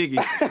see, tell man. Jiggy.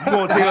 You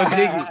won't tell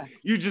Jiggy.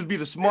 You just be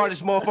the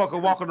smartest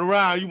motherfucker walking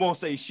around. You won't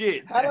say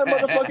shit. How that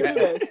motherfucker do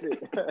that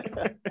shit?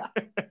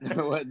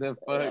 What the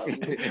fuck?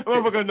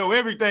 Motherfucker know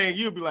everything.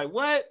 You'll be like,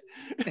 what?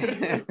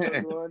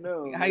 Going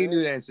on, How you man?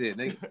 do that shit,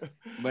 nigga?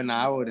 But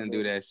nah, I wouldn't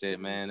do that shit,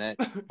 man. That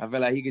I feel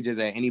like he could just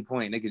at any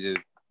point, they could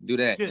just do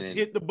that. Just and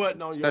hit the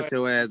button on your shut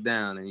your ass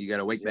down, and you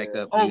gotta wake back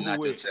Yeah. up. And you're Over not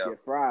with. yourself.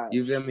 Get fried.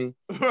 You feel me?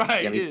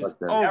 right. Got me It's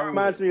fucked up. over That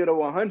reminds with. me of the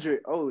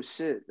 100. Oh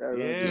shit. That reminds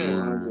me of the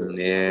 100.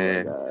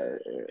 Yeah. Oh, my God.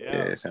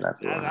 Yeah, shout out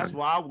to That's 100.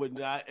 why I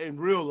wouldn't. In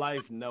real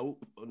life,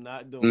 nope, I'm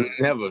not doing it.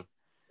 Never.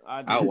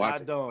 I'll watch I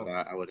it, don't.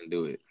 but I wouldn't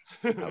do it.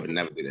 I would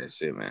never do that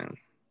shit, man.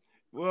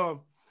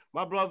 Well,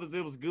 my brothers,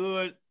 it was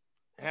good.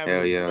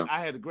 Hell yeah. I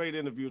had a great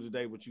interview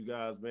today with you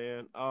guys,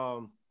 man.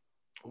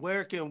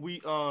 Where can we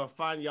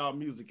find y'all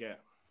music at?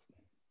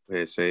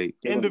 Head shake.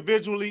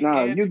 Individually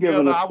Nah, and you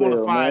giving together. a I want to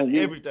spill, find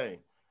man. everything.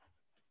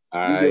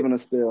 All You right. giving a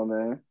spill,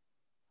 man.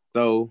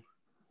 So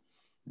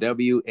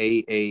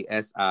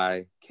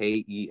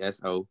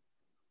WAASIKESO,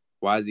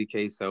 Wassi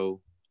Keso.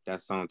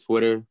 That's on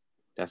Twitter.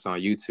 That's on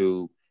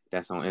YouTube.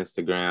 That's on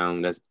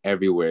Instagram. That's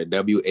everywhere.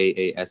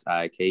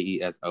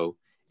 WAASIKESO.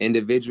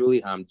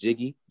 Individually, I'm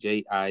Jiggy,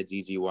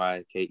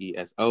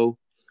 JIGGYKESO.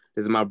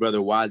 This is my brother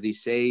Wassi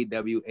Shade,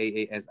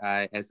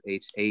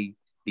 WAASISHADE.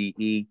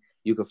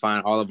 You can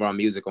find all of our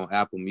music on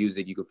Apple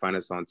Music. You can find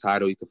us on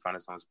Tidal. You can find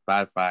us on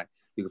Spotify.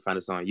 You can find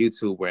us on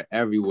YouTube. We're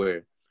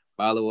everywhere.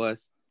 Follow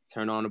us.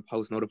 Turn on the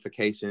post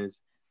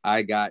notifications.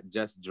 I got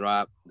just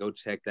dropped. Go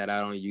check that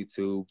out on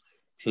YouTube.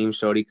 Team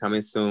Shorty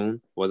coming soon.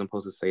 Wasn't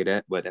supposed to say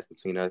that, but that's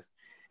between us.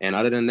 And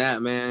other than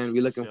that, man,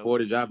 we looking forward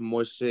to dropping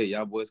more shit.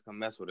 Y'all boys come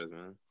mess with us,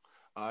 man.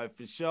 All right,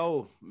 for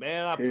sure.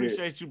 Man, I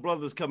appreciate you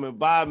brothers coming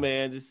by,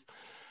 man. Just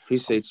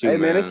appreciate you, hey,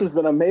 man. This is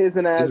an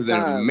amazing ass time. This is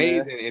an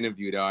amazing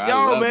interview, dog.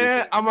 Yo,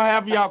 man, I'm going to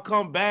have y'all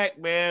come back,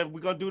 man. We're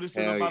going to do this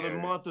in about a yeah.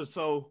 month or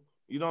so.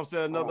 You know what I'm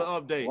saying? Another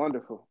update.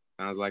 Wonderful.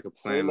 Sounds like a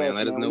plan, man.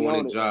 Let us know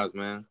when it drops,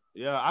 man.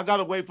 Yeah, I got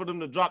to wait for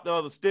them to drop the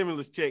other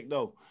stimulus check,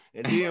 though.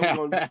 And then we're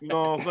going to, you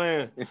know what I'm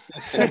saying?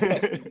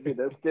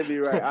 That's Stevie,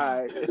 right?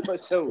 All right, for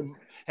sure.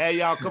 Hey,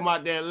 y'all come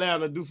out to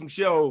Atlanta, do some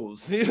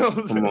shows. You know what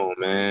I'm saying? Come on,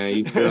 man.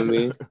 You feel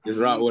me? Just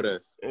rock with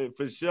us.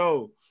 For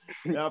sure.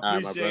 I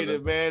appreciate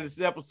it, man. This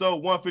is episode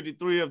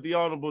 153 of the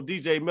Honorable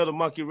DJ Middle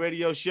Monkey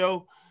Radio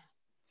Show.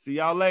 See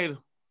y'all later.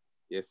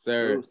 Yes,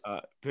 sir.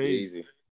 Peace. Easy.